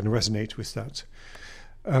and can resonate with that.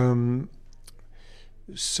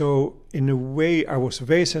 So in a way, I was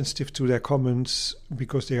very sensitive to their comments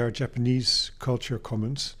because they are Japanese culture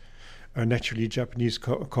comments, naturally Japanese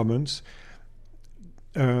comments,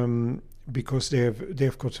 because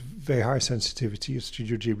they've got very high sensitivity at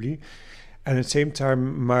Studio Ghibli. And at the same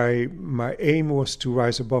time, my aim was to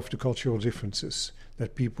rise above the cultural differences,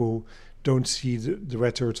 that people don't see the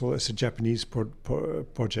Red Turtle as a Japanese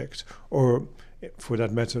project, or for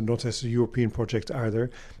that matter, not as a European project either,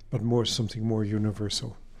 but more something more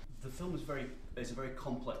universal. The film is a very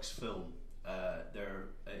complex film.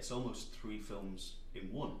 It's almost 3 films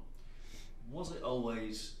in one. Was it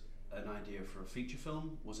always an idea for a feature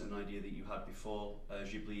film? Was it an idea that you had before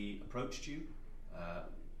Ghibli approached you?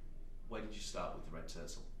 Where did you start with the Red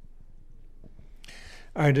Turtle?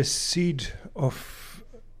 I had a seed of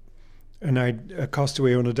a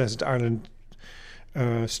Castaway on a Desert Island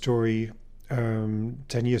story 10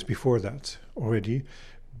 years before that already,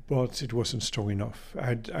 but it wasn't strong enough.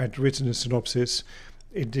 I'd written a synopsis.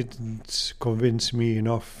 It didn't convince me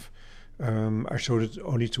enough. I showed it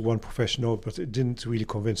only to one professional, but it didn't really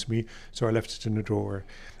convince me, so I left it in the drawer.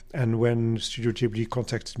 And when Studio Ghibli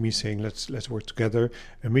contacted me saying let's work together,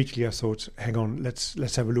 immediately I thought, hang on, let's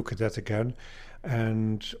have a look at that again.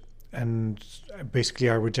 And basically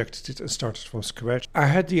I rejected it and started from scratch. I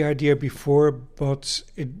had the idea before, but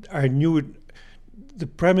I knew the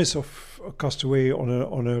premise of a Castaway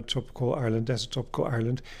on a tropical island, desert tropical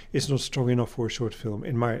island, is not strong enough for a short film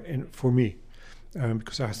for me.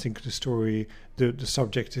 Because I think the story, the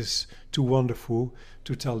subject is too wonderful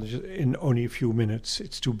to tell in only a few minutes.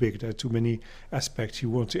 It's too big. There are too many aspects. You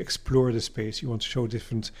want to explore the space. You want to show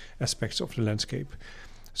different aspects of the landscape.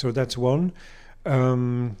 So that's one.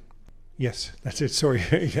 Yes, that's it. Sorry.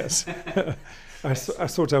 Yes. I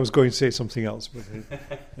thought I was going to say something else. But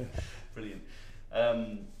Brilliant.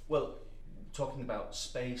 Well, talking about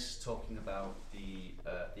space, talking about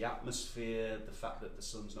the atmosphere, the fact that the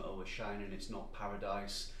sun's not always shining, it's not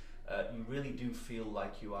paradise. you really do feel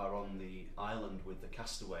like you are on the island with the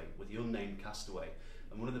castaway, with the unnamed castaway.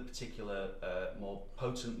 And one of the particular more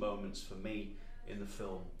potent moments for me in the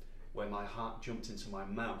film, where my heart jumped into my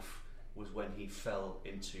mouth, was when he fell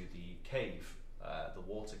into the cave, the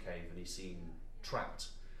water cave, and he's seen trapped.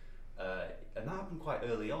 And that happened quite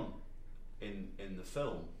early on in the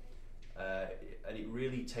film, and it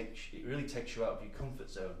really takes you out of your comfort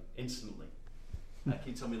zone instantly. Can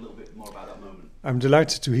you tell me a little bit more about that moment? I'm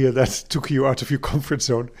delighted to hear that took you out of your comfort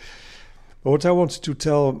zone. But what I wanted to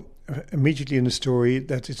tell immediately in the story,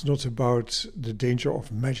 that it's not about the danger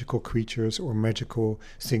of magical creatures or magical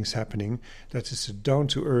things happening, that it's a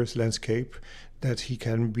down-to-earth landscape, that he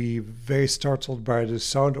can be very startled by the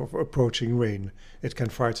sound of approaching rain. It can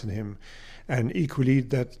frighten him. And equally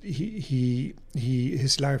that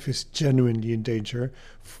his life is genuinely in danger,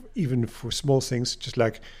 even for small things, just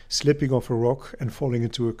like slipping off a rock and falling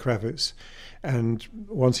into a crevice. And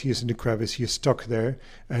once he is in the crevice, he is stuck there,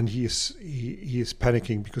 and he is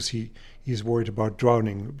panicking because he is worried about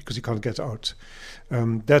drowning because he can't get out.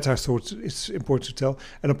 That I thought it's important to tell.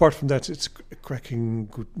 And apart from that, it's a cracking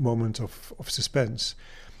good moment of suspense.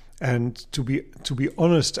 And to be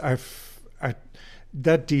honest,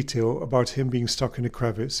 that detail about him being stuck in a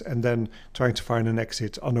crevice and then trying to find an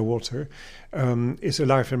exit underwater is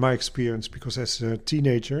alive in my experience, because as a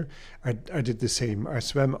teenager I did the same. I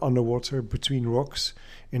swam underwater between rocks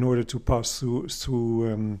in order to pass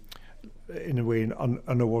through in a way, an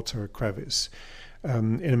underwater crevice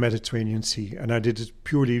in the Mediterranean Sea. And I did it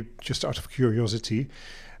purely just out of curiosity.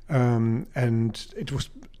 And it was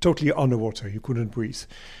totally underwater. You couldn't breathe.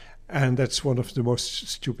 And that's one of the most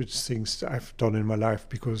stupid things that I've done in my life,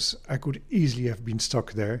 because I could easily have been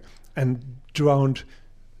stuck there and drowned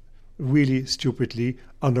really stupidly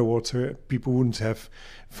underwater. People wouldn't have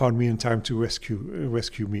found me in time to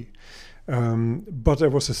rescue me. But there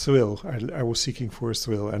was a thrill. I was seeking for a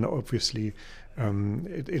thrill, and obviously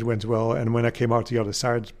it went well. And when I came out the other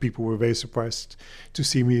side, people were very surprised to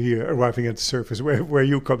see me here arriving at the surface. Where are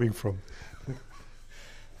you coming from?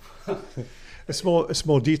 A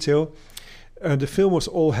small detail. The film was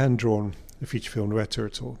all hand-drawn, the feature film, The Red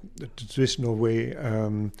Turtle. The traditional way,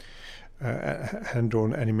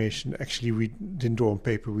 hand-drawn animation. Actually, we didn't draw on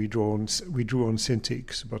paper, we drew on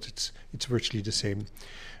Cintiq, but it's virtually the same.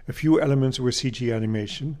 A few elements were CG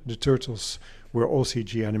animation. The turtles were all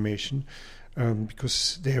CG animation,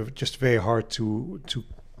 because they are just very hard to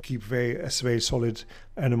keep very solid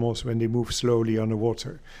animals when they move slowly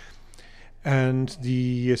underwater. And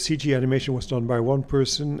the CG animation was done by one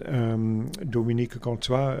person, Dominique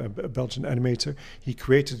Gantois, a Belgian animator. He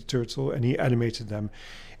created the turtle and he animated them.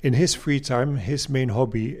 In his free time, his main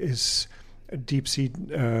hobby is deep sea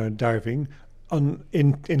diving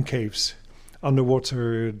in caves,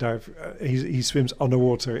 underwater dive. He swims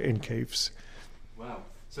underwater in caves. Wow!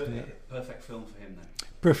 So perfect film for him then.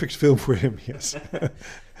 Perfect film for him, yes.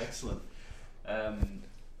 Excellent.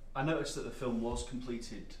 I noticed that the film was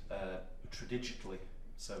completed digitally,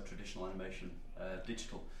 so traditional animation,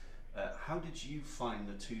 digital. How did you find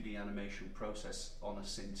the 2D animation process on a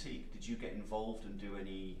Cintiq? Did you get involved and do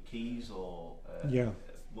any keys or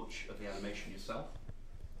much of the animation yourself?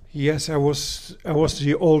 Yes, I was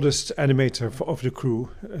the oldest animator of the crew,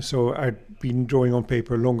 so I'd been drawing on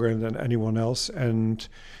paper longer than anyone else, and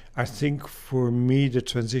I think for me the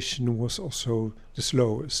transition was also the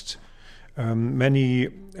slowest. Many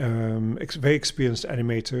very experienced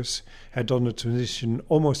animators had done the transition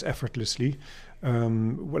almost effortlessly,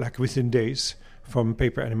 like within days, from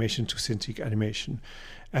paper animation to Cintiq animation.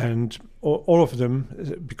 And all of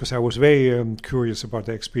them, because I was very curious about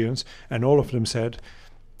their experience, and all of them said,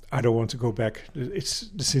 I don't want to go back. The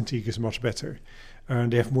Cintiq is much better.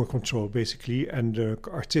 They have more control, basically, and the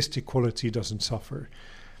artistic quality doesn't suffer.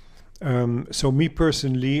 So me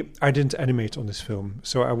personally, I didn't animate on this film,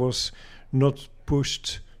 so I was not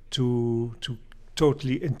pushed to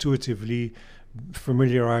totally intuitively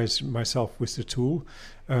familiarize myself with the tool.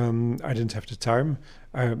 I didn't have the time.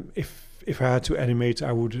 If I had to animate,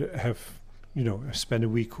 I would have, spent a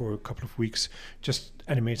week or a couple of weeks just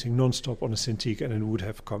animating non-stop on a Cintiq, and it would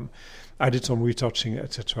have come. I did some retouching,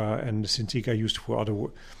 etc., and the Cintiq I used for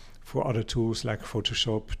other tools like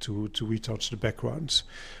Photoshop to retouch the backgrounds.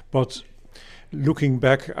 But looking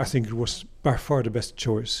back, I think it was by far the best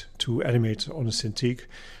choice to animate on a Cintiq.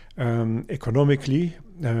 Economically,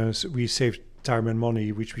 so we saved time and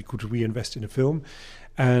money, which we could reinvest in the film,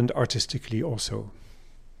 and artistically also.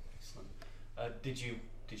 Excellent. Did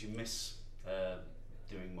you miss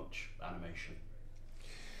doing much animation?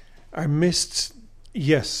 I missed.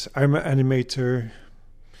 Yes, I'm an animator.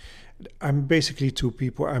 I'm basically two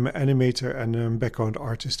people. I'm an animator and a background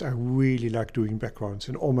artist. I really like doing backgrounds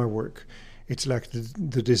in all my work. It's like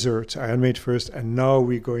the dessert. I animate first, and now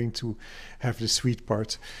we're going to have the sweet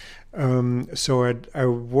part. So I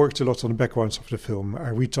worked a lot on the backgrounds of the film. I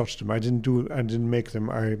retouched them. I didn't make them.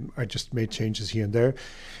 I just made changes here and there.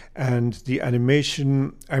 And the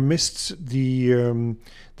animation, I missed the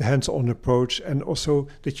hands-on approach, and also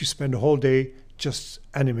that you spend the whole day just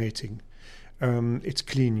animating. It's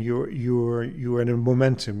clean. You're in a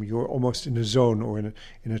momentum. You're almost in a zone or in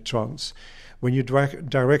a trance. When you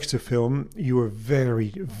direct a film, you are very,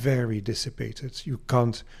 very dissipated. You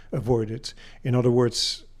can't avoid it. In other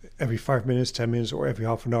words, every 5 minutes, 10 minutes, or every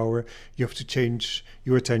half an hour, you have to change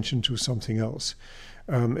your attention to something else.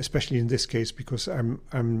 Especially in this case, because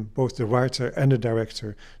I'm both the writer and the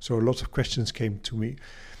director, so a lot of questions came to me.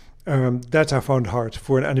 That I found hard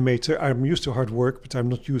for an animator. I'm used to hard work, but I'm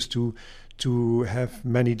not used to have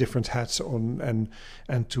many different hats on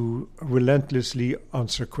and to relentlessly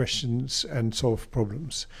answer questions and solve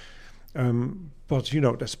problems. But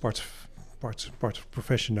that's part of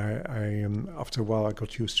profession. I after a while I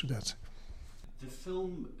got used to that. The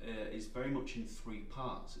film is very much in three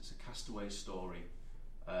parts. It's a castaway story,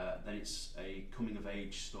 then it's a coming of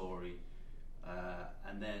age story,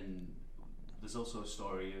 and then there's also a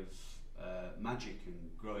story of magic and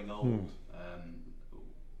growing old.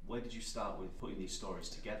 Where did you start with putting these stories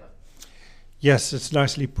together? Yes, it's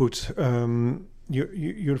nicely put.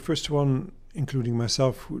 You're the first one, including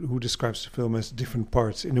myself, who describes the film as different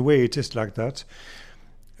parts. In a way, it is like that.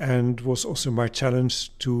 And was also my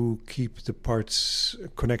challenge to keep the parts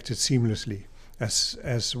connected seamlessly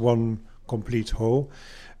as one complete whole.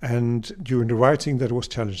 And during the writing, that was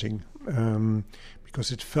challenging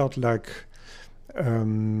because it felt like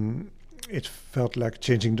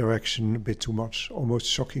changing direction a bit too much, almost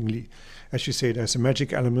shockingly. As you say, there's a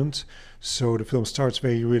magic element, so the film starts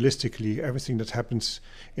very realistically. Everything that happens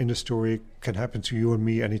in the story can happen to you and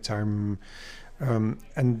me anytime.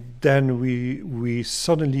 And then we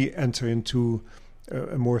suddenly enter into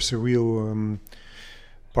a more surreal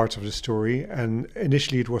part of the story. And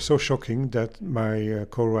initially it was so shocking that my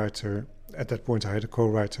co-writer, at that point I had a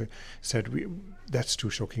co-writer, said, that's too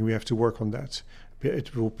shocking, we have to work on that.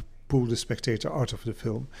 It will pull the spectator out of the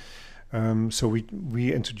film. So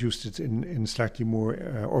we introduced it in a slightly more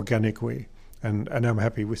organic way, and I'm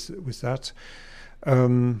happy with that.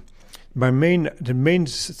 The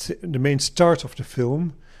main start of the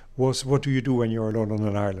film was, what do you do when you're alone on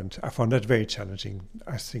an island? I found that very challenging.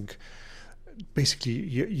 I think basically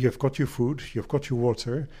you've got your food, you've got your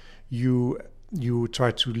water, you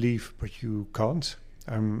try to leave but you can't.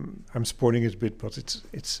 I'm spoiling it a bit, but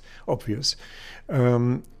it's obvious.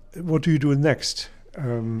 What do you do next?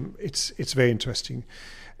 It's very interesting.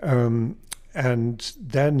 And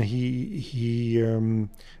then he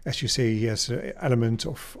as you say, he has an element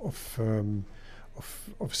of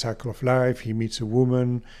a cycle of life. He meets a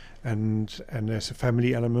woman, and there's a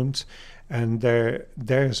family element, and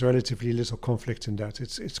there's relatively little conflict in that.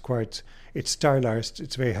 It's stylized.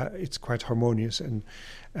 It's quite harmonious,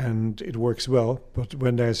 and it works well. But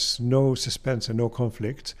when there's no suspense and no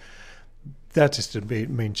conflict, that is the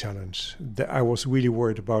main challenge. I was really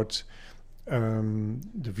worried about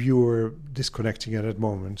the viewer disconnecting at that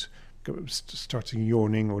moment, starting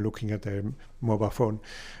yawning or looking at their mobile phone.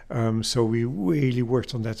 So we really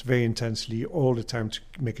worked on that very intensely all the time to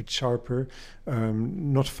make it sharper,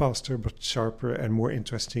 not faster, but sharper and more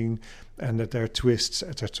interesting, and that there are twists,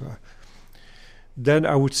 etc. Then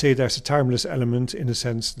I would say there's a timeless element in the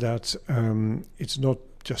sense that it's not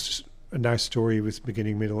just a nice story with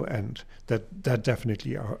beginning, middle, end. That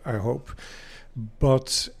definitely I hope.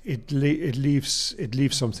 But it leaves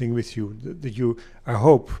something with you that you, I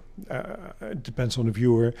hope, it depends on the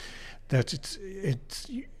viewer, that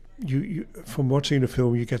you from watching the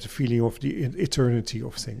film you get a feeling of the eternity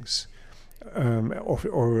of things,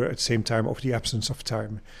 or at the same time of the absence of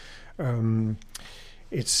time.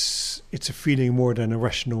 It's a feeling more than a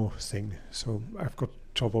rational thing. So I've got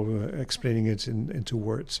trouble explaining it into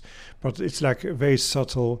words, but it's like a very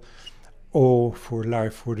subtle awe for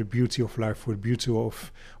life, for the beauty of life, for the beauty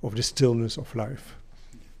of the stillness of life.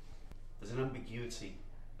 There's an ambiguity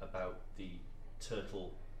about the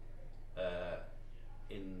turtle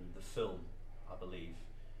in the film, I believe,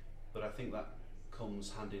 but I think that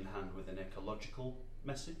comes hand in hand with an ecological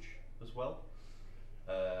message as well.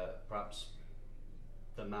 Perhaps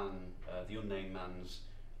the unnamed man's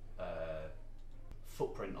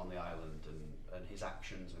footprint on the island and his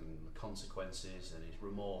actions and the consequences and his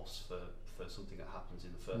remorse for something that happens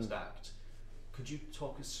in the first act. Could you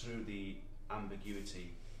talk us through the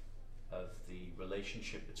ambiguity of the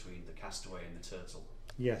relationship between the castaway and the turtle.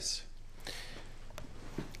 Yes.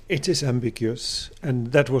 It is ambiguous,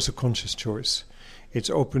 and that was a conscious choice. It's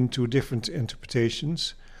open to different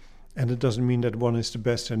interpretations, and it doesn't mean that one is the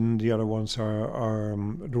best and the other ones are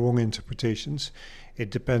the wrong interpretations. It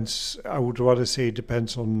depends, I would rather say it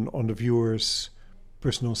depends on the viewer's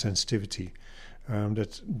personal sensitivity,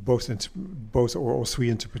 that both or all three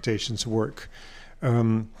interpretations work.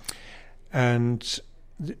 And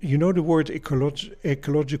you know, the word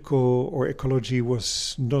ecological or ecology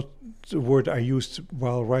was not the word I used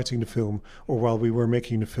while writing the film or while we were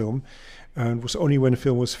making the film. It was only when the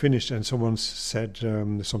film was finished and someone said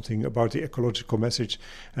something about the ecological message,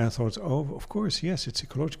 and I thought, oh, of course, yes, it's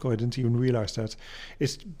ecological. I didn't even realize that.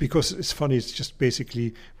 It's because it's funny. It's just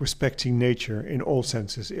basically respecting nature in all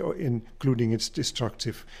senses, including its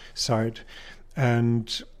destructive side,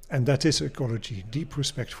 and that is ecology, deep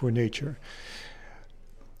respect for nature.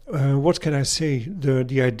 What can I say?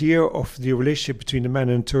 The idea of the relationship between the man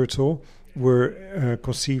and turtle were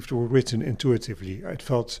conceived or written intuitively.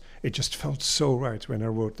 It just felt so right when I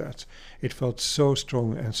wrote that. It felt so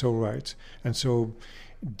strong and so right and so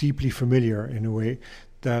deeply familiar in a way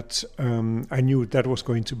that I knew that was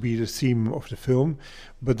going to be the theme of the film.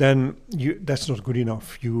 But then that's not good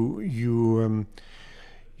enough. You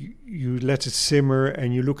let it simmer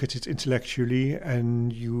and you look at it intellectually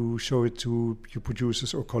and you show it to your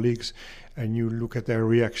producers or colleagues and you look at their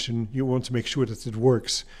reaction. You want to make sure that it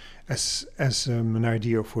works as an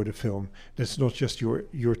idea for the film. That's not just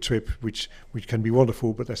your trip, which can be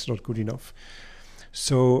wonderful, but that's not good enough.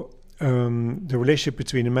 So the relationship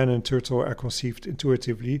between a man and turtle are conceived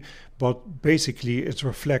intuitively, but basically it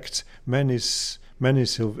reflects man is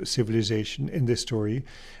civilization in this story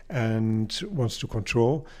and wants to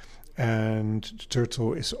control, and the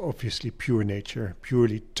turtle is obviously pure nature,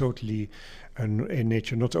 purely, totally in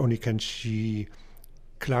nature. Not only can she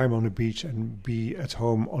climb on a beach and be at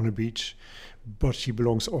home on a beach, but she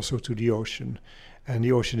belongs also to the ocean. And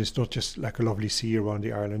the ocean is not just like a lovely sea around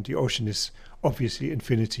the island. The ocean is obviously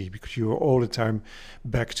infinity, because you are all the time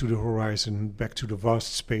back to the horizon, back to the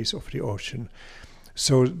vast space of the ocean.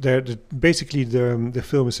 So basically the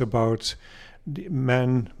film is about the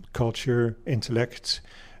man, culture, intellect,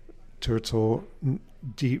 turtle,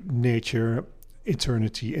 deep nature,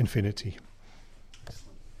 eternity, infinity.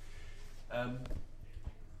 Excellent.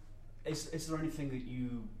 Is there anything that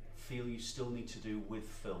you feel you still need to do with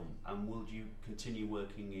film, and will you continue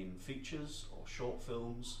working in features or short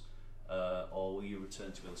films, or will you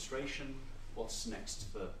return to illustration? What's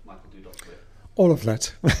next for Michael Dudok's career? All of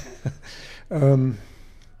that.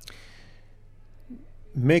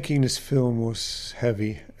 Making this film was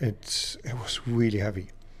heavy. It was really heavy.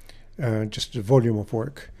 Just the volume of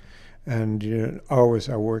work and the hours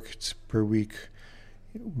I worked per week,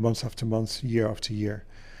 month after month, year after year.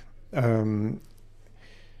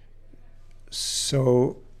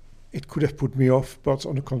 So it could have put me off, but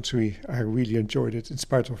on the contrary, I really enjoyed it in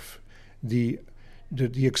spite of the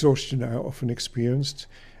exhaustion I often experienced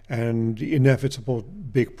and the inevitable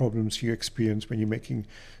big problems you experience when you're making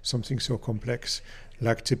something so complex,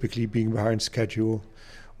 like typically being behind schedule,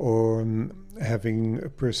 or having a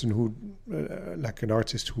person who, like an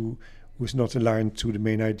artist who's not aligned to the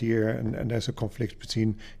main idea, and there's a conflict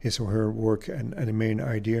between his or her work and the main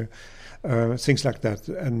idea, things like that,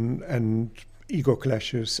 and ego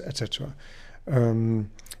clashes, etc.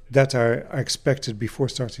 That I expected before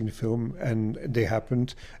starting the film, and they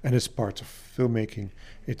happened, and it's part of filmmaking.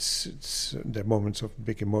 It's there are moments of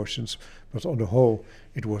big emotions, but on the whole,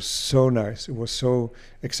 it was so nice. It was so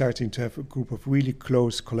exciting to have a group of really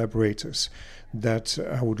close collaborators that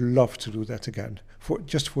I would love to do that again, for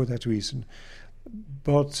that reason.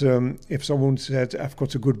 But if someone said, I've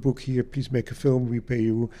got a good book here, please make a film, we pay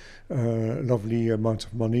you a lovely amount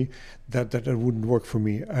of money, that wouldn't work for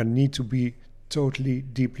me. I need to be totally,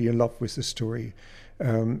 deeply in love with the story,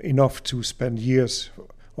 enough to spend years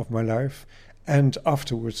of my life, and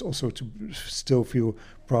afterwards also to still feel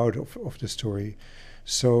proud of the story.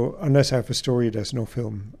 So unless I have a story, there's no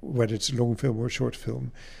film, whether it's a long film or a short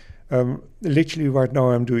film. Literally right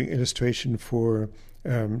now I'm doing illustration for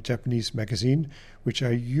Japanese magazine, which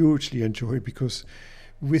I hugely enjoy, because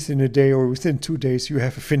within a day or within 2 days you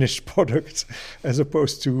have a finished product, as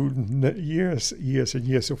opposed to years and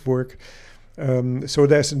years of work. So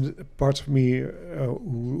there's a part of me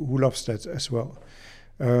who loves that as well.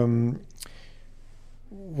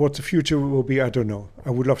 What the future will be, I don't know.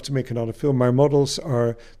 I would love to make another film. My models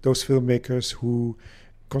are those filmmakers who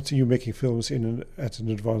continue making films at an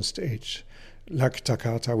advanced age, like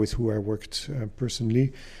Takahata, with who I worked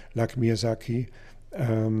personally, like Miyazaki,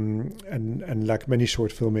 and like many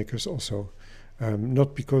short filmmakers also,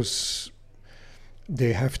 not because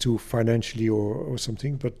they have to financially or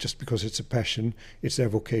something, but just because it's a passion, it's their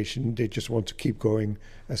vocation. They just want to keep going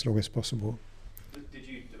as long as possible. Did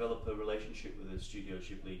you develop a relationship with the Studio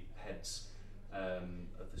Ghibli heads of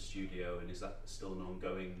the studio, and is that still an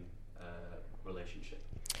ongoing relationship?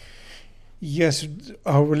 Yes,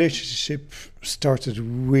 our relationship started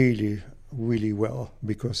really, really well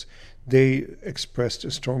because they expressed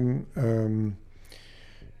a strong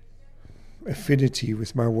affinity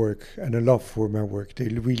with my work and a love for my work. They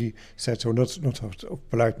really said so, not out of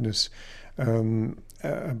politeness,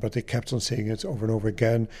 but they kept on saying it over and over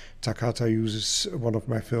again. Takahata uses one of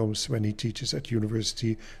my films when he teaches at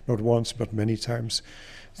university, not once but many times,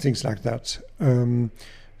 things like that.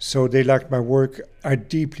 So they liked my work. I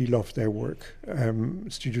deeply loved their work.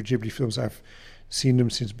 Studio Ghibli films, I've seen them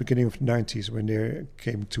since the beginning of the 90s when they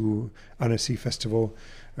came to Annecy Festival.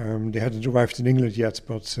 They hadn't arrived in England yet,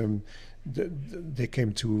 but they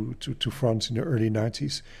came to France in the early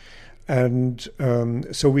 90s. And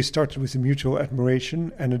so we started with a mutual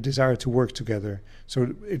admiration and a desire to work together.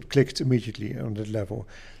 So it clicked immediately on that level.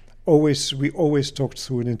 We always talked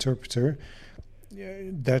through an interpreter.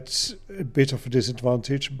 That's a bit of a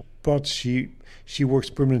disadvantage, but she works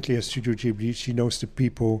permanently at Studio Ghibli. She knows the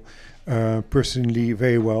people personally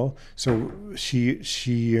very well. So she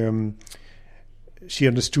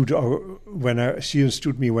understood she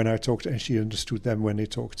understood me when I talked, and she understood them when they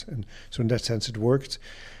talked, and so in that sense it worked.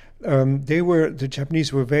 The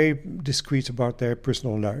Japanese were very discreet about their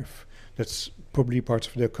personal life. That's probably part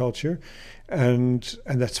of their culture, and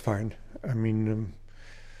that's fine. I mean,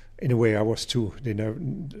 in a way, I was too. They never,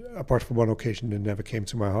 apart from one occasion, they never came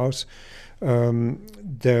to my house. There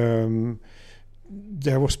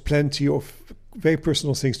was plenty of very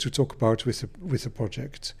personal things to talk about with the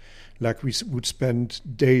project. Like we would spend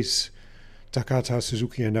days. Takahata,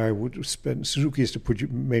 Suzuki, and I would spend. Suzuki is the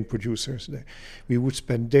main producer. We would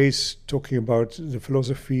spend days talking about the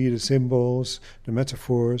philosophy, the symbols, the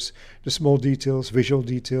metaphors, the small details, visual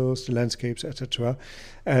details, the landscapes, etc.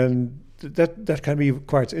 And that can be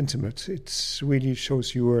quite intimate. It really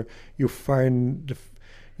shows your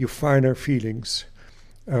finer feelings.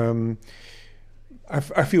 I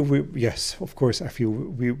feel yes, of course. I feel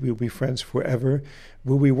we'll be friends forever.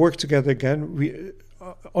 Will we work together again?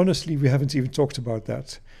 Honestly, we haven't even talked about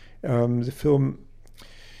that. The film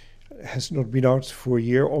has not been out for a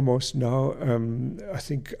year almost now. I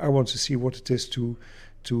think I want to see what it is to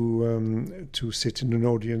sit in an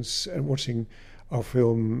audience and watching our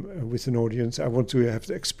film with an audience. I want to have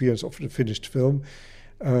the experience of the finished film.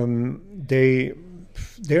 They're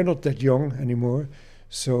not that young anymore,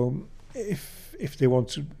 so if they want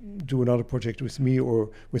to do another project with me or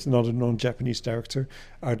with another non-Japanese director,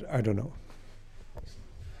 I don't know.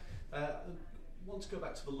 I want to go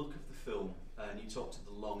back to the look of the film, and you talked of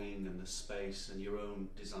the longing and the space and your own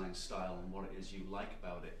design style and what it is you like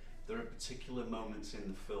about it. There are particular moments in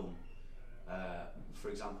the film, for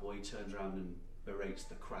example, where he turns around and berates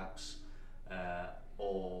the crabs,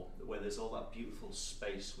 or where there's all that beautiful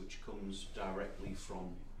space which comes directly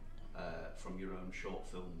from your own short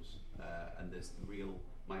films, and there's the real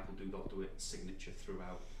Michael Dudok-de-Wit signature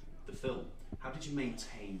throughout the film. How did you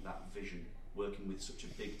maintain that vision, working with such a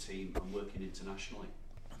big team and working internationally?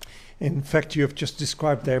 In fact, you have just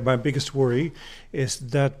described there my biggest worry is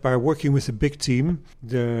that by working with a big team,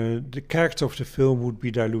 the character of the film would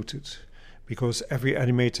be diluted, because every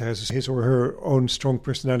animator has his or her own strong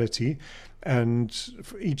personality, and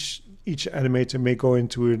for each animator may go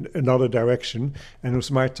into another direction, and it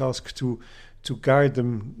was my task to guide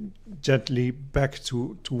them gently back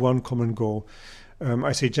to one common goal.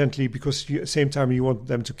 I say gently because at the same time you want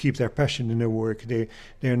them to keep their passion in their work. They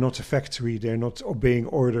are not a factory. They are not obeying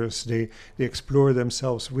orders. They explore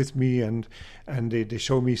themselves with me, and they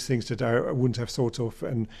show me things that I wouldn't have thought of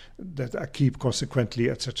and that I keep consequently,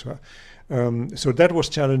 etc. So that was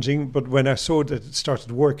challenging. But when I saw that it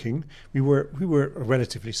started working, we were a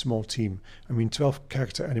relatively small team. I mean, 12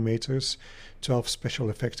 character animators, 12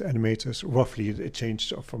 special effect animators. Roughly, it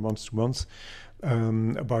changed from month to month.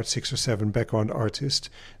 About 6 or 7 background artists.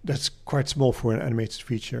 That's quite small for an animated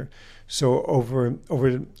feature. So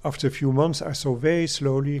after a few months, I saw very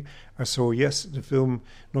slowly, yes, the film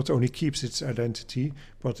not only keeps its identity,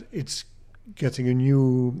 but it's getting a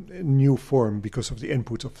new form because of the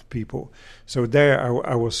input of people. So there,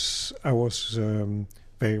 I was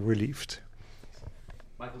very relieved.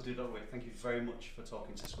 Michael Dudok-de-Wit, thank you very much for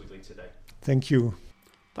talking to Squiggly today. Thank you.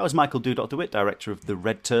 That was Michael DeWitt, director of The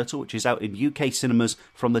Red Turtle, which is out in UK cinemas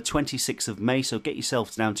from the 26th of May, so get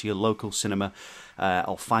yourself down to your local cinema.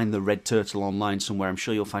 I'll find The Red Turtle online somewhere. I'm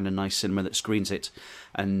sure you'll find a nice cinema that screens it,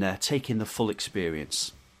 and take in the full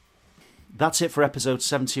experience. That's it for episode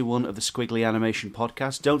 71 of the Squiggly Animation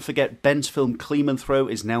Podcast. Don't forget, Ben's film Clean & Throw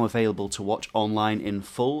is now available to watch online in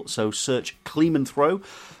full, so search Clean & Throw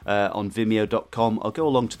on Vimeo.com, or go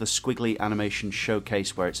along to the Squiggly Animation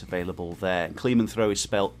Showcase where it's available there. And Clean & Throw is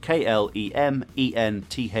spelled Klementhro.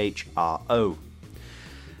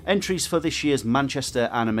 Entries for this year's Manchester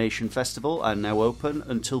Animation Festival are now open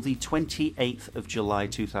until the 28th of July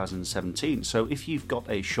 2017. So if you've got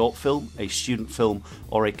a short film, a student film,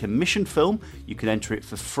 or a commissioned film, you can enter it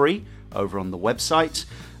for free over on the website.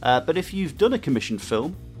 But if you've done a commissioned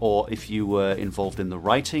film, or if you were involved in the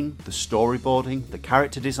writing, the storyboarding, the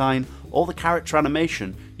character design, or the character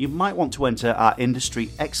animation, you might want to enter our Industry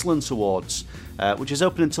Excellence Awards, which is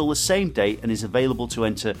open until the same date and is available to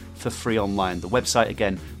enter for free online. The website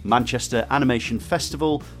again,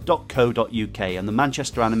 manchesteranimationfestival.co.uk, and the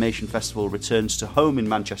Manchester Animation Festival returns to home in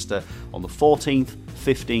Manchester on the 14th,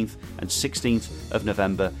 15th and 16th of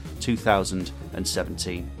November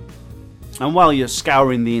 2017. And while you're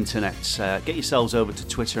scouring the internet, get yourselves over to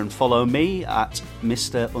Twitter and follow me at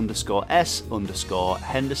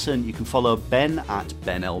Mr_S_Henderson. You can follow Ben at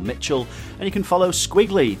Ben L. Mitchell. And you can follow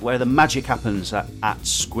Squiggly, where the magic happens at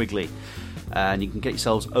Squiggly. And you can get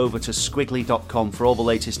yourselves over to squiggly.com for all the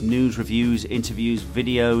latest news, reviews, interviews,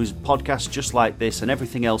 videos, podcasts just like this, and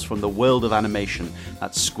everything else from the world of animation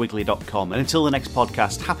at squiggly.com. And until the next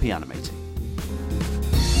podcast, happy animating.